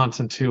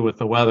Wisconsin too with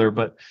the weather.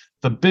 But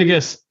the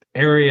biggest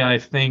area I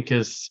think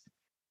is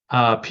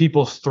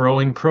people's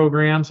throwing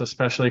programs,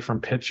 especially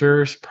from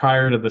pitchers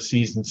prior to the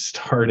season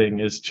starting,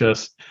 is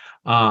just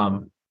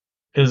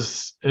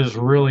is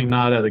really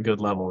not at a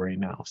good level right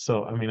now.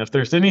 So I mean, if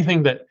there's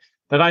anything that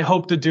I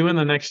hope to do in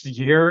the next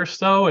year or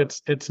so,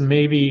 it's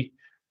maybe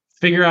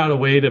figure out a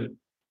way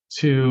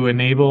to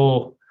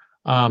enable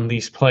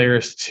these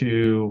players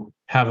to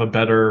have a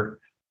better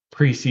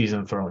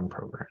preseason throwing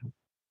program.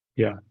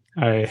 Yeah,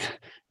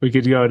 we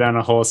could go down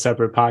a whole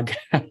separate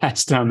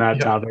podcast on that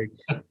topic.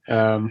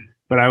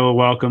 But I will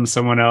welcome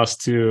someone else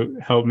to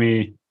help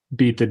me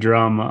beat the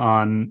drum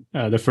on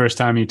the first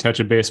time you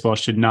touch a baseball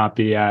should not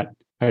be at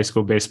high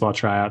school baseball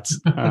tryouts,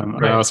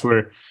 or else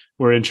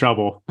we're in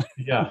trouble.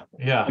 Yeah.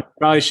 It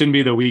probably shouldn't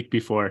be the week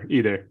before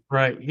either.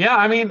 Right. Yeah.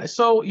 I mean,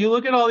 so you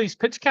look at all these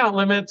pitch count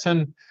limits,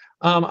 and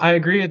I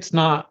agree it's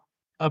not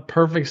a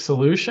perfect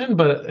solution,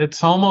 but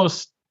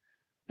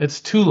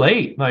it's too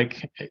late.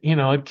 Like,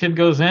 a kid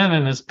goes in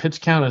and his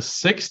pitch count is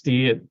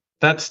 60.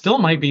 that still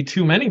might be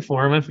too many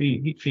for him if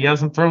he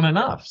hasn't thrown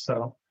enough.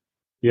 So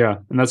yeah,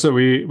 and that's what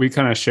we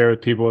kind of share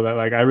with people, that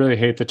like I really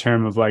hate the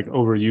term of like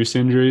overuse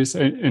injuries,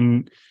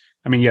 and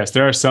I mean, yes,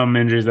 there are some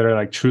injuries that are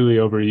like truly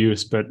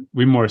overuse, but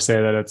we more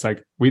say that it's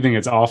like we think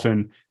it's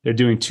often they're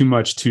doing too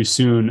much too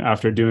soon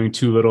after doing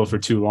too little for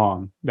too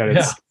long. That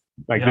it's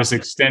like this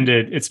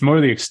extended. It's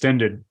more the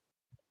extended.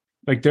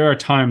 Like there are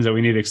times that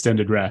we need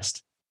extended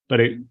rest, but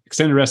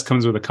extended rest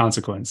comes with a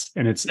consequence,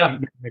 and it's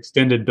an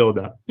extended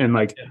buildup. And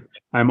like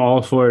I'm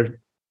all for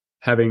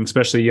having,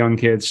 especially young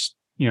kids,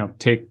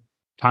 take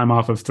time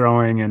off of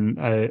throwing, and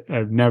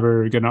I'm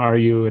never going to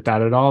argue with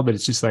that at all. But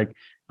it's just like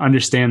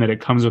understand that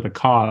it comes with a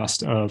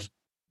cost of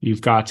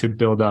you've got to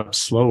build up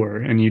slower,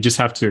 and you just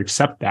have to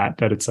accept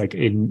that it's like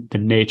in the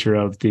nature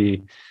of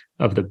the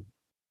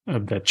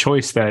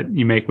choice that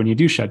you make when you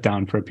do shut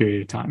down for a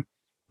period of time.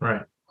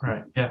 Right.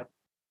 Yeah.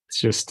 It's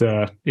just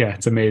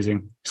it's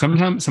amazing.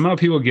 Somehow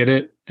people get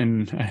it,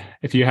 and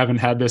if you haven't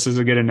had this as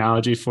a good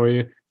analogy for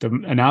you, the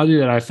analogy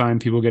that I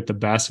find people get the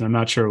best, and I'm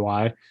not sure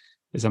why,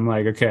 is I'm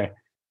like, okay,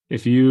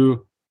 if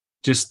you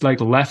just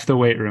like left the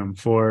weight room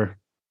for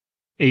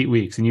 8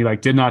 weeks and you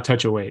like did not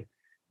touch a weight,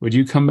 would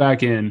you come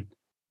back in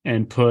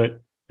and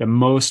put the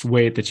most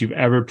weight that you've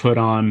ever put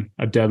on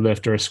a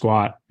deadlift or a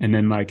squat and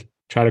then like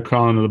try to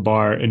crawl into the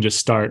bar and just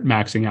start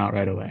maxing out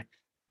right away?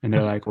 And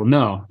they're like, well,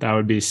 no, that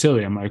would be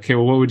silly. I'm like, okay,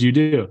 well, what would you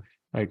do?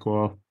 Like,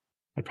 well,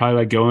 I'd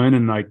probably like go in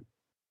and like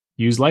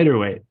use lighter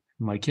weight.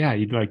 I'm like, yeah,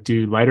 you'd like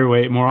do lighter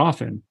weight more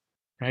often.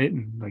 Right.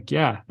 And like,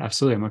 yeah,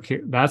 absolutely. I'm okay.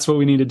 That's what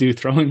we need to do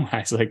throwing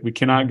wise. Like we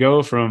cannot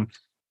go from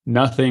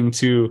nothing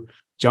to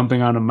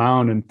jumping on a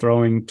mound and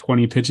throwing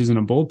 20 pitches in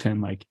a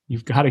bullpen. Like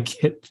you've got to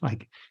get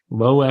like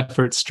low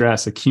effort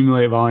stress,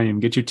 accumulate volume,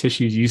 get your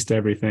tissues used to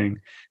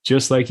everything,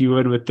 just like you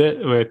would with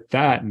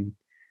that. And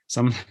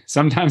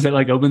sometimes it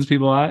like opens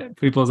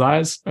people's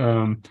eyes.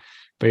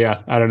 But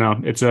yeah, I don't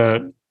know.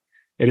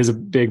 It is a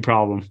big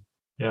problem.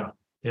 Yeah.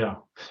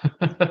 Well,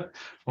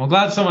 I'm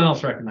glad someone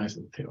else recognized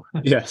it too.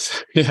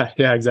 Yes. Yeah,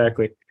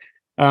 exactly.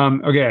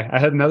 Okay. I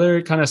had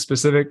another kind of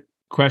specific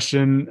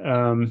question.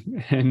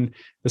 And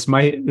this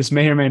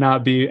may or may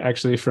not be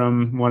actually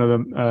from one of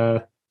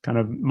the kind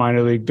of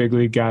minor league, big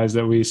league guys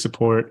that we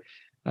support.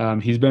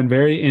 He's been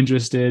very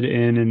interested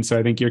in, and so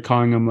I think you're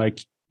calling him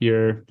like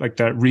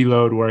that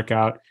reload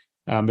workout.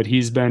 But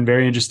he's been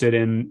very interested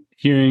in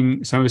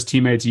hearing some of his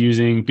teammates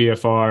using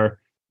BFR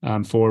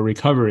for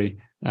recovery.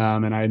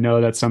 And I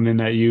know that's something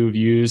that you've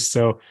used.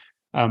 So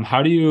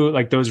how do you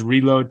like those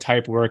reload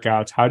type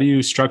workouts? How do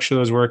you structure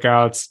those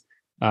workouts?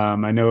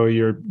 I know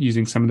you're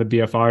using some of the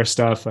BFR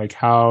stuff. Like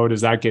how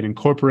does that get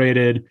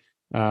incorporated?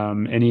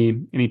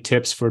 Any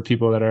tips for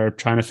people that are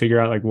trying to figure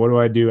out like, what do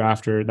I do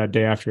after that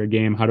day after a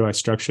game? How do I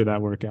structure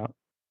that workout?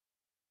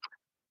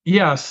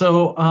 Yeah.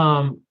 So,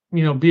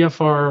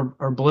 BFR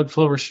or blood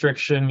flow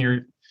restriction,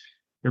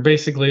 you're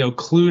basically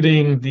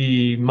occluding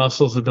the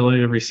muscle's ability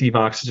to receive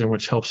oxygen,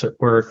 which helps it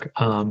work.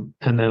 And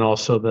then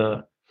also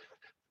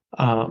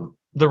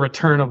the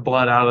return of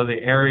blood out of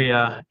the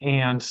area.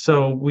 And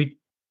so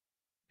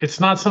it's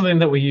not something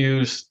that we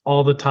use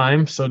all the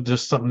time. So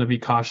just something to be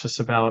cautious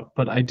about,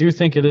 but I do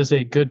think it is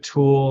a good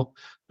tool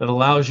that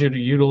allows you to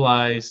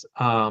utilize,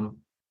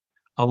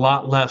 a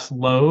lot less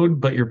load,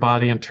 but your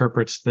body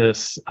interprets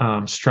this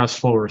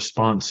stressful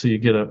response. So you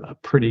get a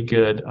pretty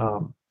good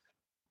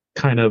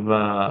kind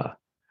of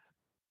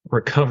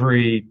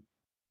recovery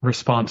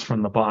response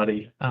from the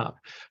body.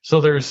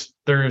 So there's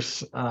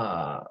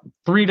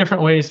 3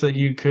 different ways that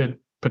you could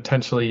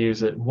potentially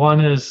use it.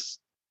 One is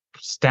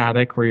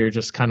static, where you're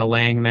just kind of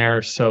laying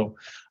there. So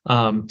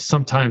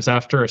sometimes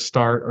after a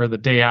start or the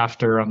day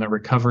after on the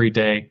recovery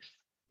day,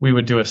 we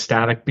would do a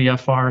static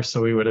BFR.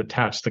 So we would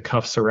attach the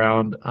cuffs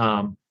around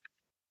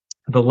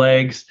the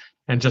legs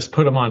and just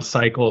put them on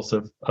cycles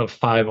of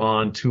 5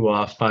 on, 2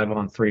 off, 5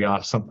 on, 3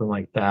 off, something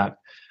like that,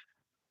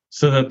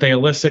 so that they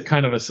elicit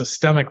kind of a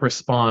systemic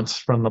response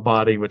from the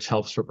body, which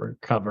helps with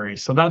recovery.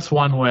 So that's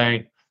one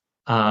way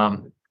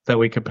that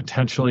we could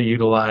potentially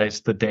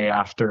utilize the day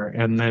after.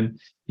 And then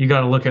you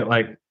got to look at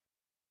like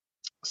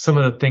some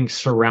of the things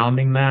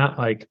surrounding that,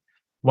 like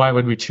why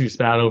would we choose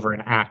that over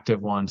an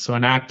active one? So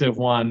an active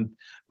one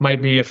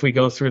might be if we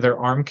go through their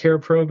arm care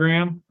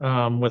program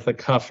with a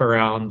cuff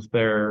around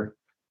their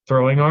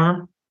throwing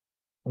arm,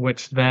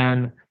 which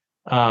then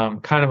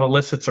kind of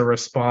elicits a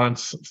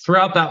response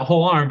throughout that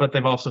whole arm, but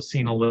they've also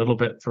seen a little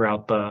bit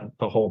throughout the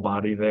whole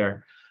body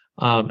there.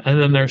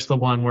 And then there's the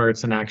one where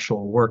it's an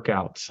actual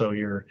workout. So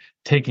you're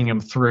taking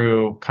them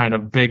through kind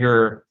of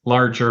bigger,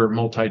 larger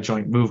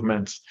multi-joint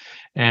movements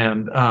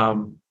and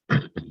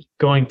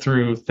going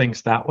through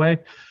things that way.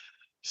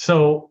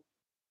 So,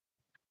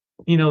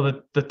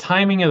 the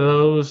timing of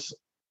those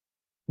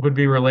would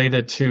be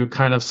related to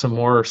kind of some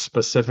more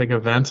specific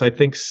events. I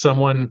think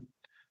someone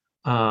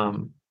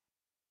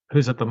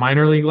who's at the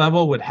minor league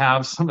level would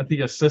have some of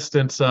the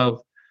assistance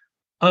of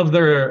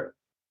their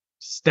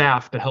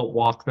staff to help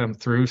walk them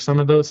through some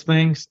of those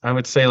things. I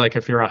would say, like,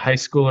 if you're a high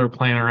schooler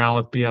playing around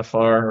with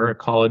BFR or a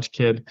college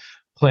kid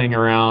playing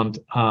around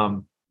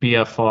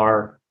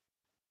BFR,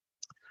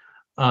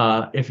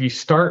 If you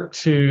start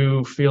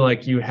to feel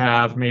like you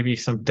have maybe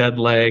some dead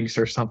legs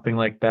or something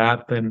like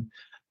that, then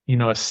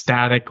a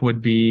static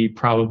would be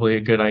probably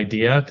a good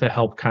idea to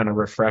help kind of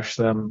refresh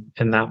them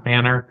in that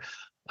manner.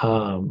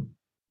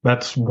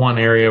 That's one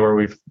area where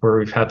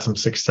we've had some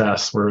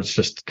success, where it's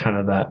just kind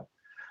of that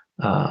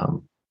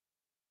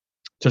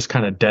just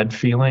kind of dead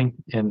feeling.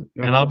 And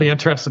I'll be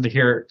interested to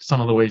hear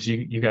some of the ways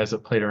you guys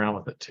have played around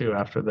with it too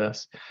after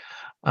this.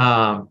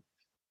 And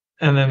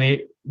then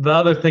the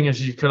other thing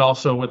is, you could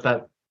also, with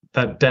that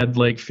dead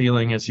leg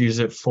feeling, is use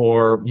it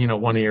for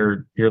one of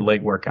your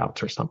leg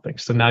workouts or something.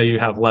 So now you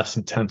have less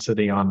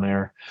intensity on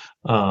there,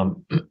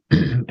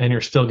 and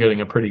you're still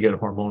getting a pretty good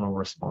hormonal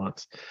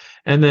response.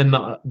 And then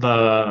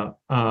the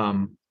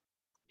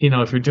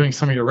if you're doing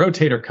some of your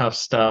rotator cuff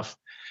stuff,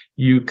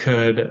 you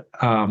could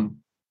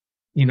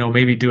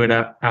maybe do it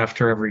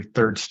after every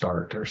third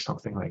start or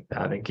something like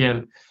that.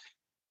 Again,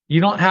 you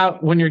don't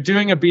have, when you're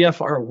doing a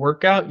BFR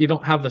workout, you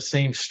don't have the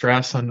same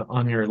stress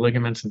on your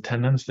ligaments and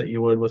tendons that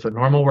you would with a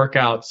normal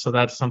workout. So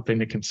that's something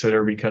to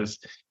consider, because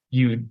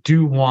you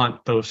do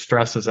want those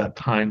stresses at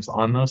times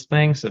on those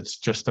things. It's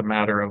just a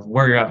matter of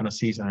where you're at in the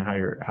season and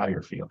how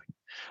you're feeling.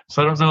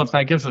 So I don't know if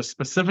that gives a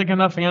specific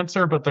enough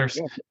answer, but there's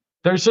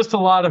just a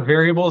lot of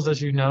variables,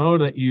 as you know,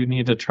 that you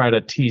need to try to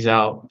tease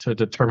out to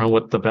determine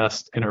what the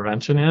best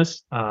intervention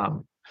is.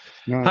 How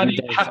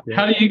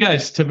do you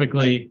guys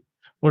typically?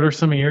 What are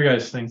some of your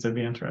guys' things that'd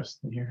be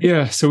interesting here?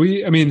 Yeah. So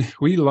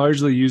we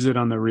largely use it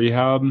on the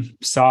rehab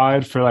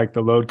side for like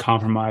the load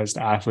compromised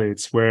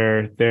athletes,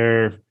 where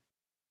they're,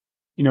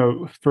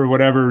 for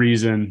whatever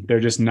reason, they're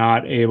just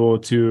not able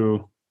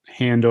to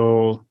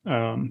handle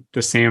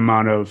the same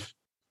amount of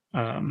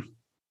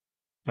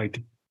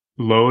like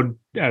load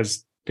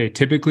as they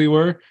typically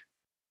were,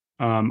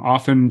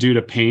 often due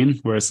to pain,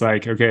 where it's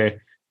like, okay,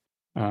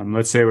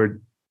 let's say we're,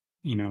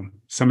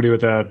 somebody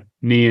with a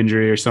knee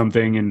injury or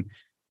something, and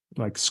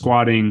like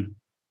squatting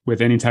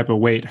with any type of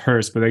weight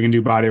hurts, but they can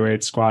do body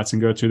weight squats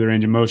and go through the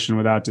range of motion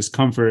without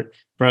discomfort.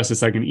 For us,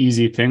 it's like an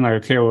easy thing.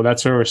 Like, okay, well,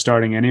 that's where we're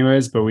starting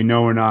anyways, but we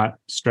know we're not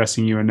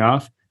stressing you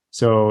enough.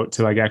 So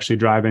to like actually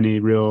drive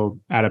any real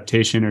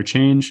adaptation or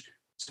change,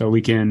 so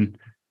we can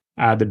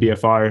add the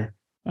BFR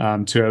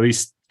to at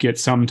least get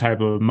some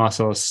type of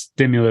muscle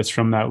stimulus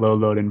from that low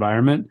load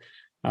environment.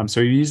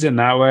 So we use it in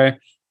that way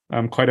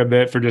quite a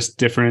bit for just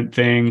different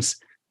things.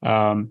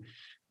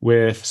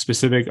 With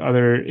specific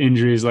other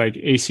injuries like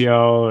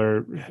ACL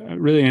or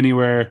really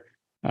anywhere,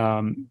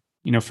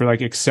 for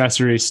like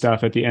accessory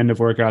stuff at the end of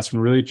workouts,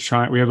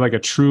 we have like a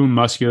true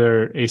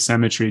muscular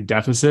asymmetry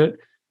deficit.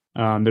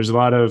 There's a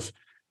lot of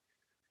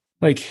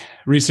like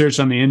research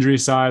on the injury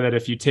side that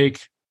if you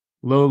take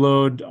low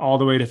load all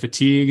the way to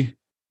fatigue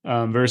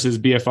versus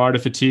BFR to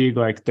fatigue,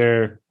 like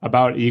they're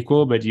about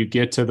equal, but you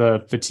get to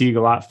the fatigue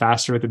a lot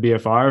faster with the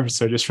BFR.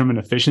 So just from an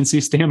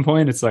efficiency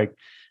standpoint, it's like,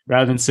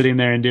 rather than sitting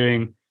there and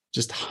doing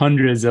just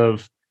hundreds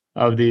of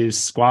these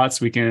squats,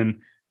 we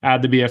can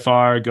add the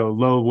BFR, go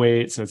low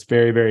weight. So it's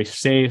very, very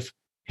safe,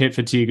 hit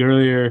fatigue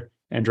earlier,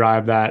 and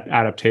drive that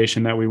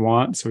adaptation that we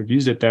want. So we've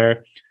used it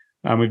there.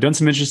 We've done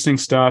some interesting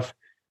stuff.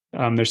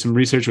 There's some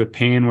research with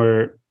pain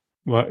where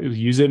we'll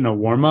use it in a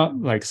warm up,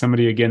 like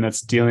somebody, again, that's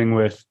dealing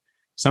with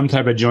some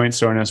type of joint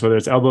soreness, whether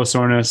it's elbow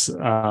soreness,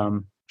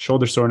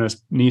 shoulder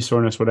soreness, knee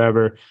soreness,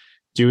 whatever,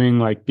 doing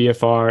like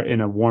BFR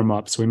in a warm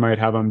up. So we might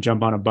have them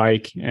jump on a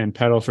bike and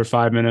pedal for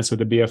 5 minutes with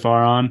the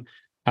BFR on,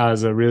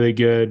 has a really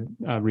good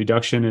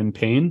reduction in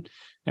pain.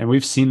 And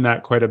we've seen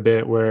that quite a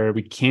bit, where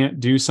we can't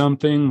do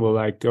something, we'll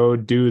like go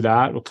do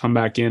that, we'll come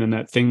back in, and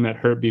that thing that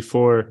hurt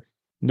before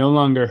no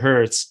longer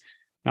hurts.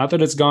 Not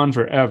that it's gone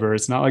forever,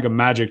 it's not like a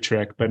magic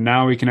trick, but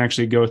now we can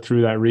actually go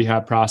through that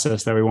rehab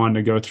process that we wanted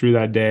to go through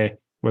that day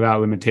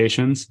without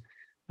limitations.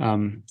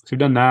 So we've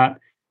done that.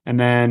 And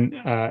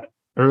then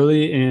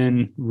early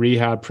in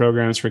rehab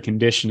programs for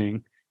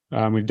conditioning,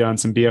 we've done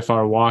some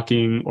BFR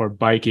walking or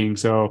biking.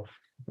 So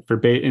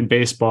in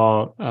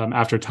baseball,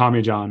 after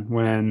Tommy John,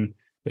 when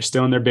they're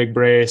still in their big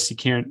brace,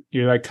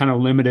 you're like kind of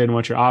limited in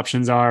what your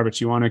options are,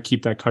 but you want to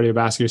keep that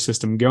cardiovascular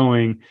system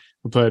going.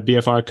 We'll put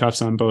BFR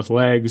cuffs on both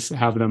legs,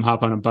 have them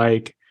hop on a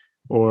bike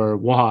or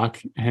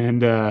walk.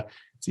 And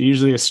it's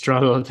usually a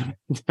struggle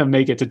to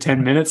make it to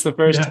 10 minutes the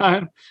first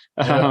time.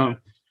 Yeah.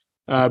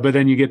 But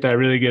then you get that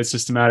really good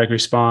systematic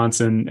response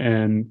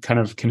and kind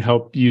of can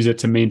help use it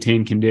to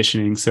maintain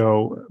conditioning.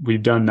 So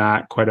we've done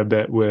that quite a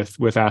bit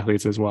with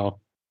athletes as well.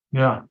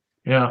 Yeah.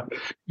 Yeah.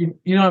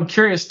 I'm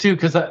curious too,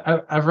 because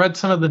I've read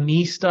some of the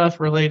knee stuff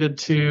related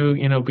to,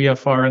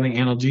 BFR and the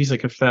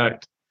analgesic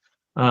effect.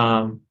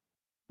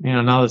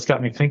 Now that's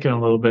got me thinking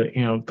a little bit,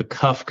 the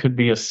cuff could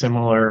be a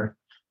similar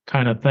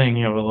kind of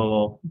thing, a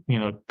little,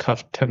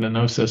 cuff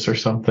tendinosis or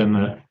something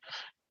to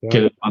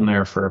get it on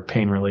there for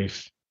pain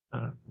relief.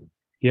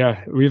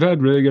 Yeah, we've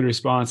had really good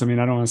response. I mean,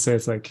 I don't want to say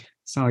it's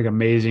not like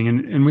amazing.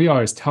 And we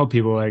always tell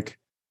people like,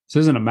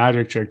 this isn't a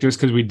magic trick. Just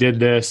because we did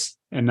this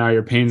and now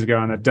your pain's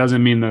gone, that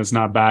doesn't mean that it's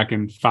not back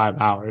in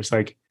 5 hours.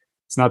 Like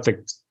it's not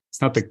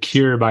the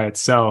cure by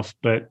itself,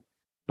 but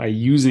by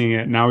using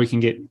it, now we can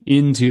get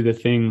into the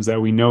things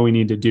that we know we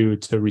need to do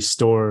to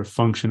restore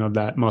function of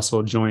that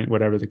muscle, joint,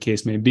 whatever the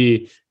case may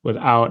be,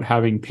 without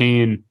having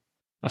pain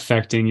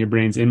affecting your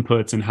brain's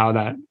inputs and how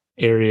that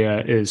area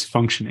is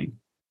functioning.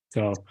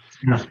 So,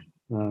 it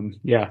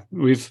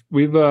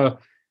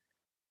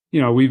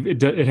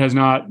has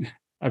not,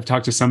 I've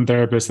talked to some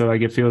therapists that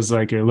like, it feels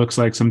like, it looks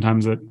like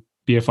sometimes that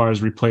BFR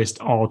has replaced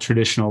all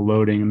traditional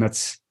loading. And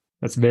that's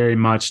very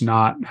much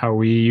not how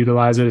we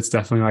utilize it. It's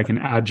definitely like an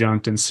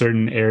adjunct in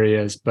certain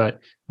areas, but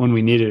when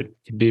we need it, it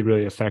can be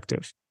really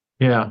effective.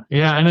 Yeah.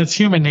 Yeah. And it's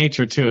human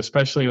nature too,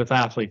 especially with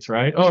athletes,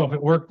 right? Oh, if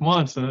it worked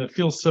once and it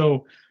feels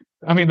so,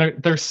 I mean,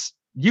 there's,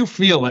 you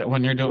feel it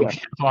when you're doing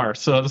BFR.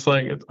 So it's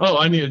like,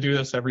 I need to do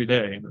this every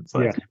day. And it's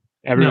like,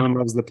 everyone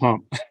loves the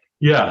pump.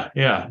 Yeah.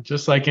 Yeah.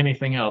 Just like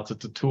anything else,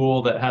 it's a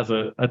tool that has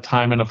a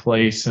time and a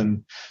place,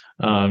 and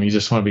you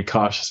just want to be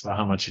cautious about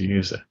how much you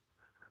use it.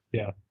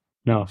 Yeah.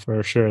 No,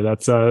 for sure.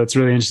 That's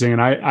really interesting.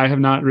 And I have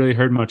not really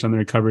heard much on the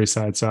recovery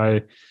side. So I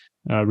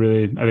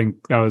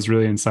think that was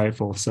really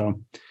insightful.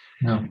 So,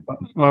 well,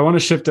 I want to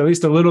shift at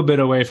least a little bit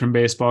away from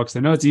baseball, because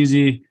I know it's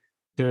easy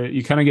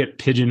you kind of get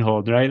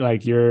pigeonholed, right?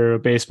 Like you're a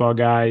baseball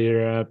guy,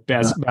 you're a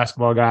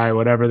basketball guy,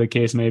 whatever the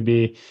case may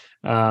be,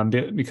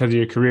 because of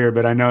your career.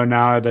 But I know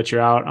now that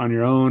you're out on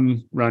your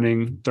own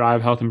running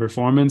Thrive Health and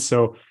Performance.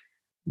 So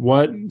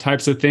what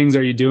types of things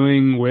are you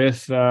doing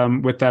with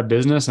that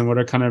business, and what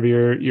are kind of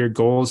your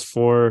goals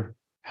for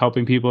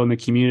helping people in the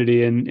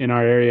community in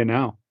our area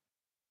now?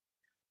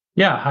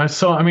 Yeah.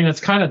 So, I mean, it's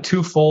kind of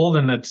twofold,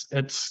 and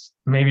it's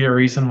maybe a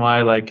reason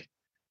why, like,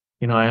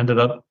 I ended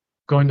up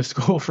going to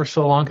school for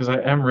so long, because I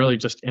am really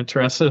just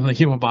interested in the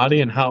human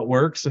body and how it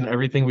works and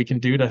everything we can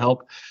do to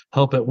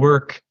help it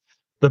work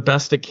the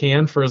best it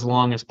can for as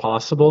long as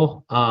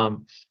possible.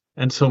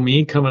 And so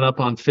me coming up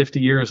on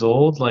 50 years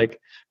old, like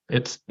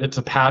it's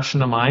a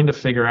passion of mine to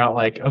figure out,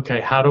 like,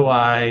 okay, how do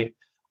I,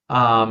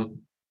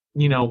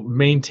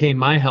 maintain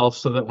my health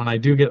so that when I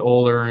do get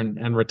older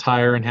and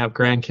retire and have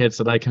grandkids,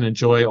 that I can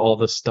enjoy all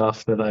the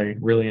stuff that I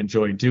really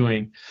enjoy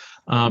doing.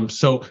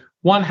 So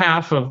one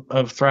half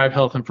of Thrive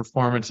Health and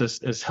Performance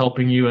is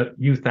helping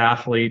youth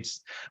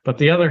athletes, but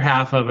the other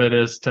half of it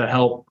is to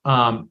help,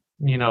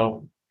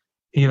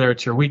 either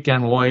it's your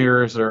weekend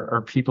warriors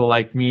or people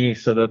like me,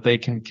 so that they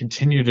can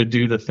continue to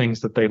do the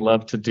things that they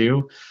love to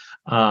do.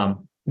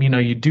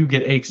 You do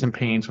get aches and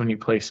pains when you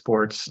play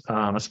sports,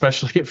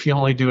 especially if you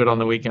only do it on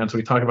the weekends.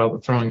 We talk about the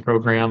throwing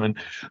program and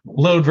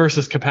load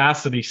versus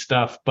capacity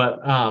stuff, but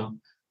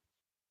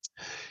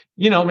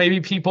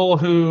maybe people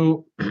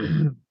who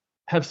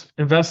have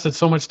invested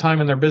so much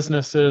time in their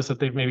businesses that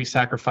they've maybe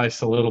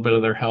sacrificed a little bit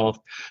of their health.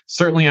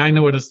 Certainly, I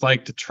know what it's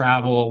like to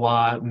travel a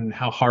lot and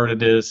how hard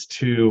it is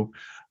to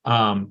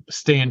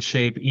stay in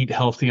shape, eat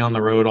healthy on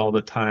the road all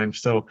the time.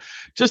 So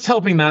just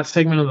helping that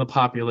segment of the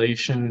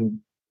population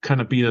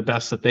kind of be the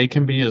best that they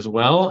can be as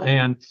well,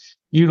 and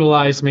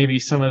utilize maybe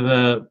some of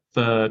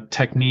the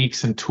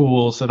techniques and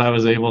tools that I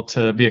was able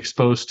to be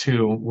exposed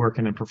to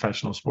working in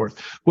professional sports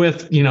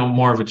with,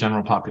 more of a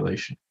general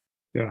population.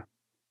 Yeah.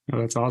 Oh,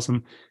 that's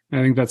awesome.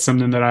 I think that's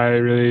something that I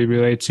really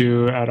relate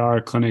to at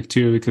our clinic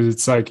too, because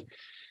it's like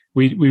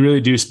we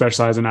really do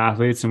specialize in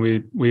athletes, and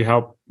we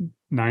help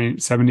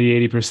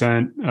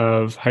 70-80%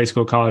 of high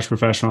school, college,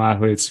 professional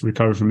athletes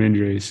recover from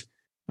injuries.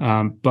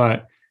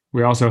 But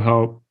we also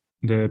help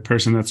the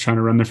person that's trying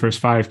to run their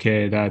first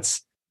 5K,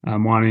 that's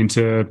wanting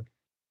to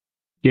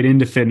get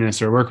into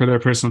fitness or work with their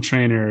personal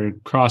trainer,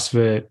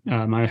 CrossFit.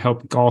 I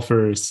help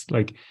golfers,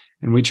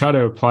 and we try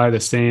to apply the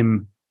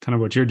same kind of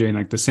what you're doing,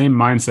 like the same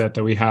mindset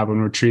that we have when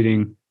we're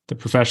treating the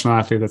professional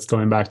athlete that's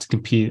going back to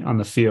compete on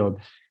the field.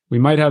 We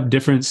might have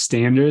different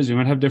standards. We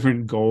might have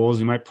different goals.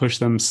 We might push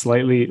them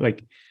slightly,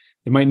 like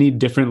they might need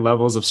different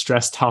levels of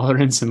stress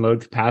tolerance and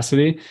load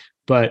capacity,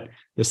 but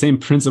the same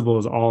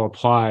principles all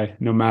apply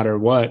no matter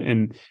what.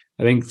 And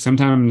I think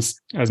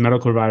sometimes as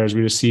medical providers,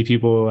 we just see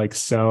people like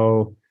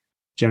sell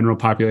general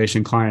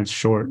population clients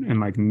short and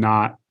like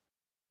not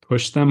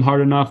push them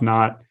hard enough,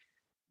 not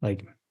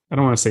like, I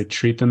don't want to say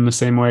treat them the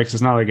same way, because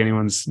it's not like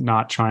anyone's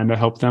not trying to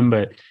help them,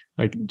 but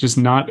like just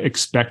not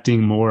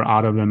expecting more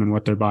out of them and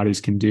what their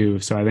bodies can do.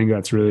 So I think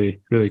that's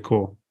really, really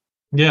cool.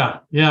 Yeah.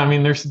 Yeah. I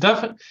mean, there's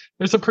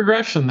a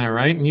progression there,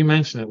 right? And you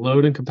mentioned it,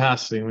 load and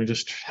capacity, and we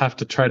just have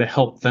to try to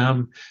help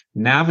them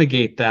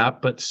navigate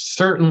that. But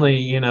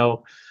certainly,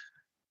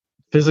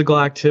 physical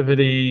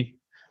activity,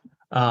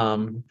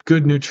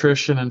 good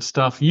nutrition and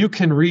stuff, you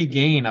can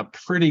regain a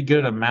pretty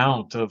good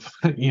amount of,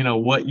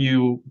 when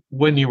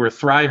you were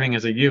thriving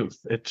as a youth.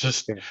 It's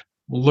just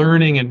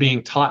learning and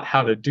being taught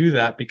how to do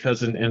that,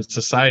 because in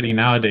society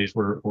nowadays,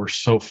 we're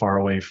so far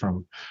away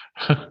from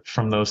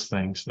those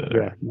things.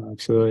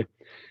 Absolutely.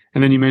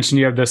 And then you mentioned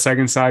you have the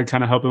second side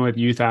kind of helping with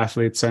youth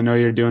athletes. I know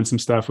you're doing some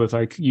stuff with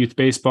like youth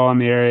baseball in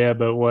the area,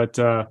 but what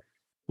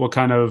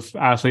kind of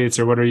athletes,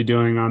 or what are you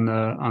doing on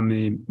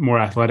the more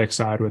athletic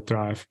side with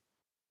Thrive?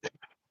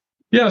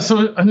 Yeah.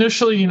 So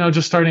initially,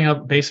 just starting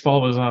up,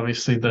 baseball was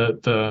obviously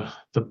the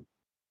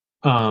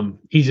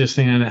easiest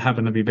thing, and it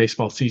happened to be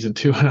baseball season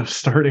too, and I'm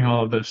starting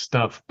all of this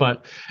stuff.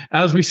 But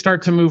as we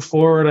start to move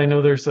forward, I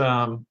know there's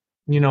a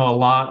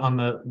lot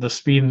on the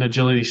speed and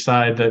agility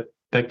side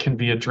that can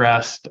be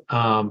addressed.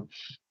 And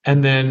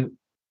then,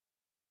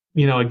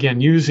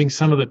 again, using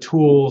some of the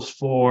tools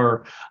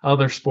for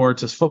other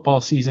sports as football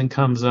season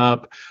comes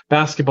up,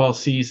 basketball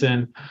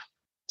season,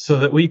 so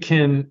that we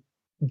can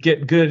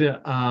get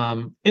good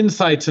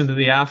insights into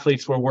the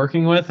athletes we're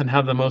working with and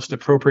have the most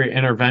appropriate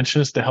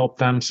interventions to help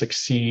them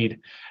succeed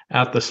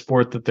at the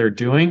sport that they're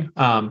doing.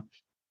 A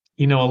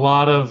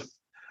lot of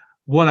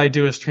what I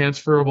do is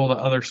transferable to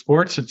other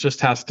sports. It just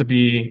has to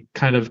be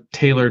kind of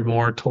tailored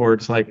more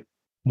towards like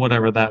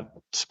whatever that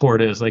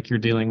sport is. Like you're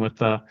dealing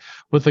with a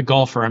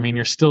golfer. I mean,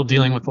 you're still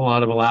dealing with a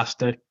lot of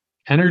elastic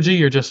energy.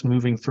 You're just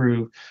moving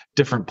through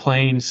different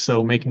planes.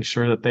 So making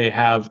sure that they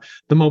have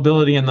the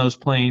mobility in those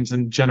planes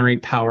and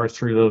generate power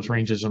through those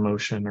ranges of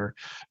motion. Or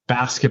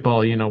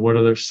basketball, what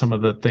are some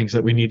of the things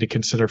that we need to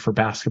consider for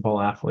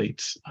basketball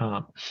athletes?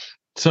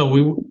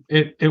 So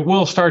it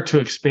will start to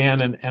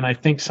expand. And I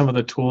think some of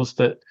the tools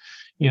that,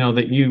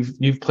 that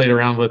you've played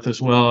around with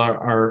as well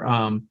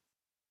are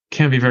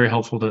can be very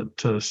helpful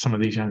to some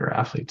of these younger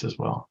athletes as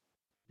well.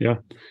 Yeah,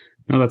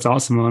 no, that's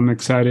awesome. Well, I'm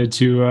excited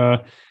to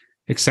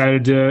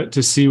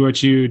see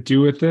what you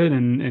do with it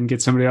and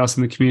get somebody else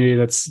in the community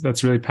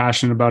that's really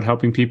passionate about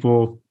helping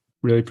people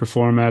really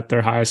perform at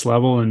their highest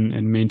level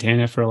and maintain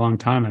it for a long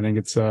time. I think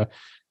it's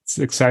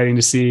exciting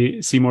to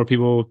see more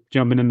people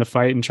jumping in the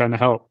fight and trying to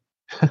help.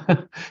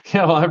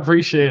 Yeah, well, I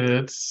appreciate it.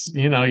 It's,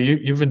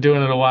 you've been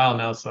doing it a while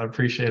now, so I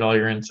appreciate all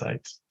your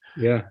insights.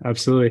 Yeah,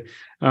 absolutely.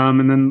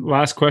 And then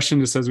last question,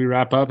 just as we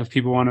wrap up, if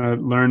people want to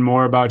learn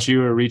more about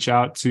you or reach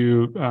out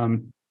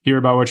to hear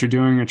about what you're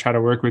doing and try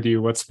to work with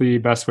you, what's the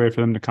best way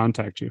for them to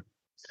contact you?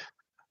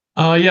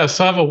 So I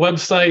have a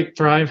website,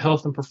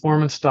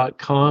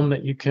 thrivehealthandperformance.com,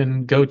 that you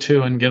can go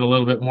to and get a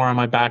little bit more on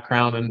my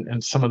background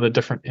and some of the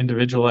different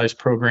individualized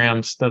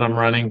programs that I'm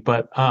running.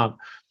 But,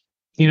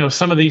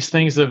 some of these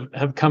things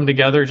have come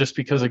together just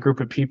because a group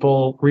of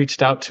people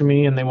reached out to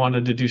me and they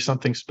wanted to do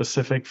something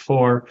specific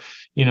for,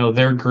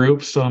 their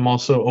group. So I'm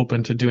also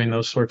open to doing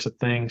those sorts of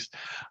things.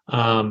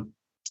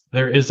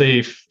 There is a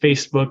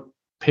Facebook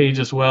page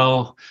as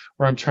well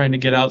where I'm trying to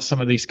get out some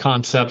of these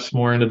concepts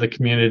more into the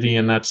community,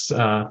 and that's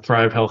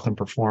Thrive Health and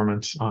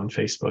Performance on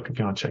Facebook if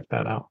you want to check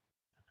that out.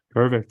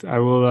 Perfect. I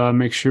will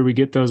make sure we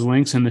get those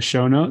links in the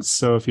show notes.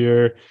 So if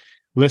you're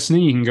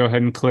listening, you can go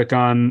ahead and click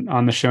on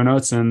the show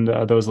notes, and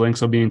those links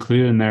will be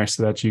included in there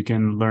so that you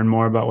can learn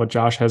more about what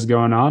Josh has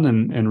going on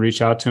and reach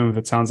out to him if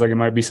it sounds like it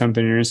might be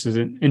something you're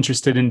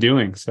interested in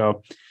doing.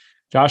 So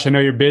Josh, I know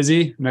you're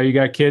busy. I know you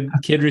got kid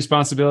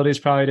responsibilities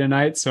probably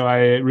tonight. So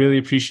I really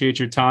appreciate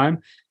your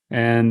time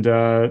and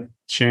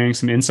sharing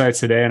some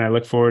insights today. And I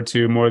look forward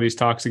to more of these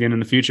talks again in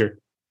the future.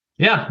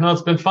 Yeah, no,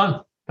 it's been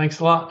fun. Thanks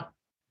a lot.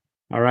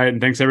 All right.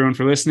 And thanks everyone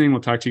for listening.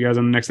 We'll talk to you guys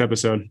on the next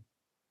episode.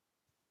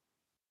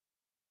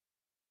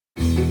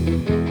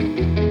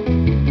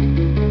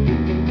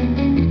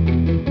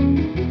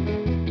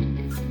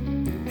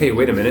 Hey,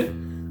 wait a minute.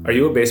 Are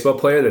you a baseball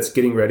player that's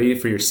getting ready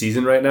for your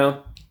season right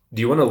now? Do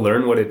you want to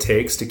learn what it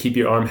takes to keep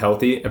your arm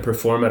healthy and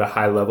perform at a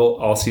high level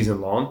all season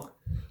long?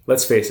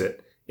 Let's face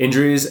it,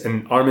 injuries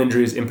and arm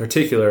injuries in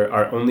particular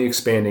are only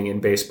expanding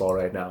in baseball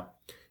right now.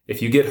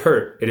 If you get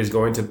hurt, it is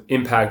going to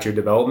impact your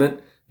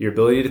development, your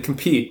ability to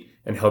compete,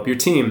 and help your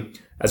team,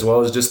 as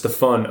well as just the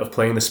fun of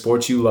playing the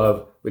sports you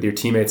love with your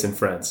teammates and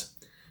friends.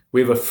 We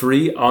have a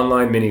free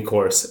online mini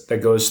course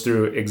that goes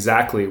through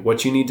exactly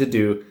what you need to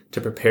do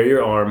to prepare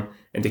your arm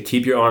and to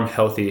keep your arm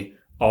healthy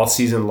all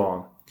season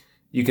long.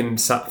 You can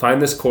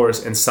find this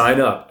course and sign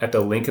up at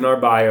the link in our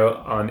bio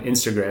on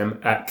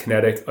Instagram at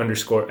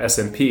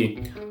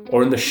kinetic_SMP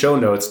or in the show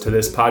notes to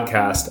this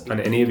podcast on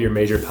any of your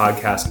major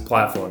podcast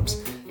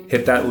platforms.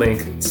 Hit that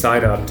link,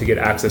 sign up to get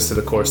access to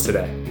the course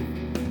today.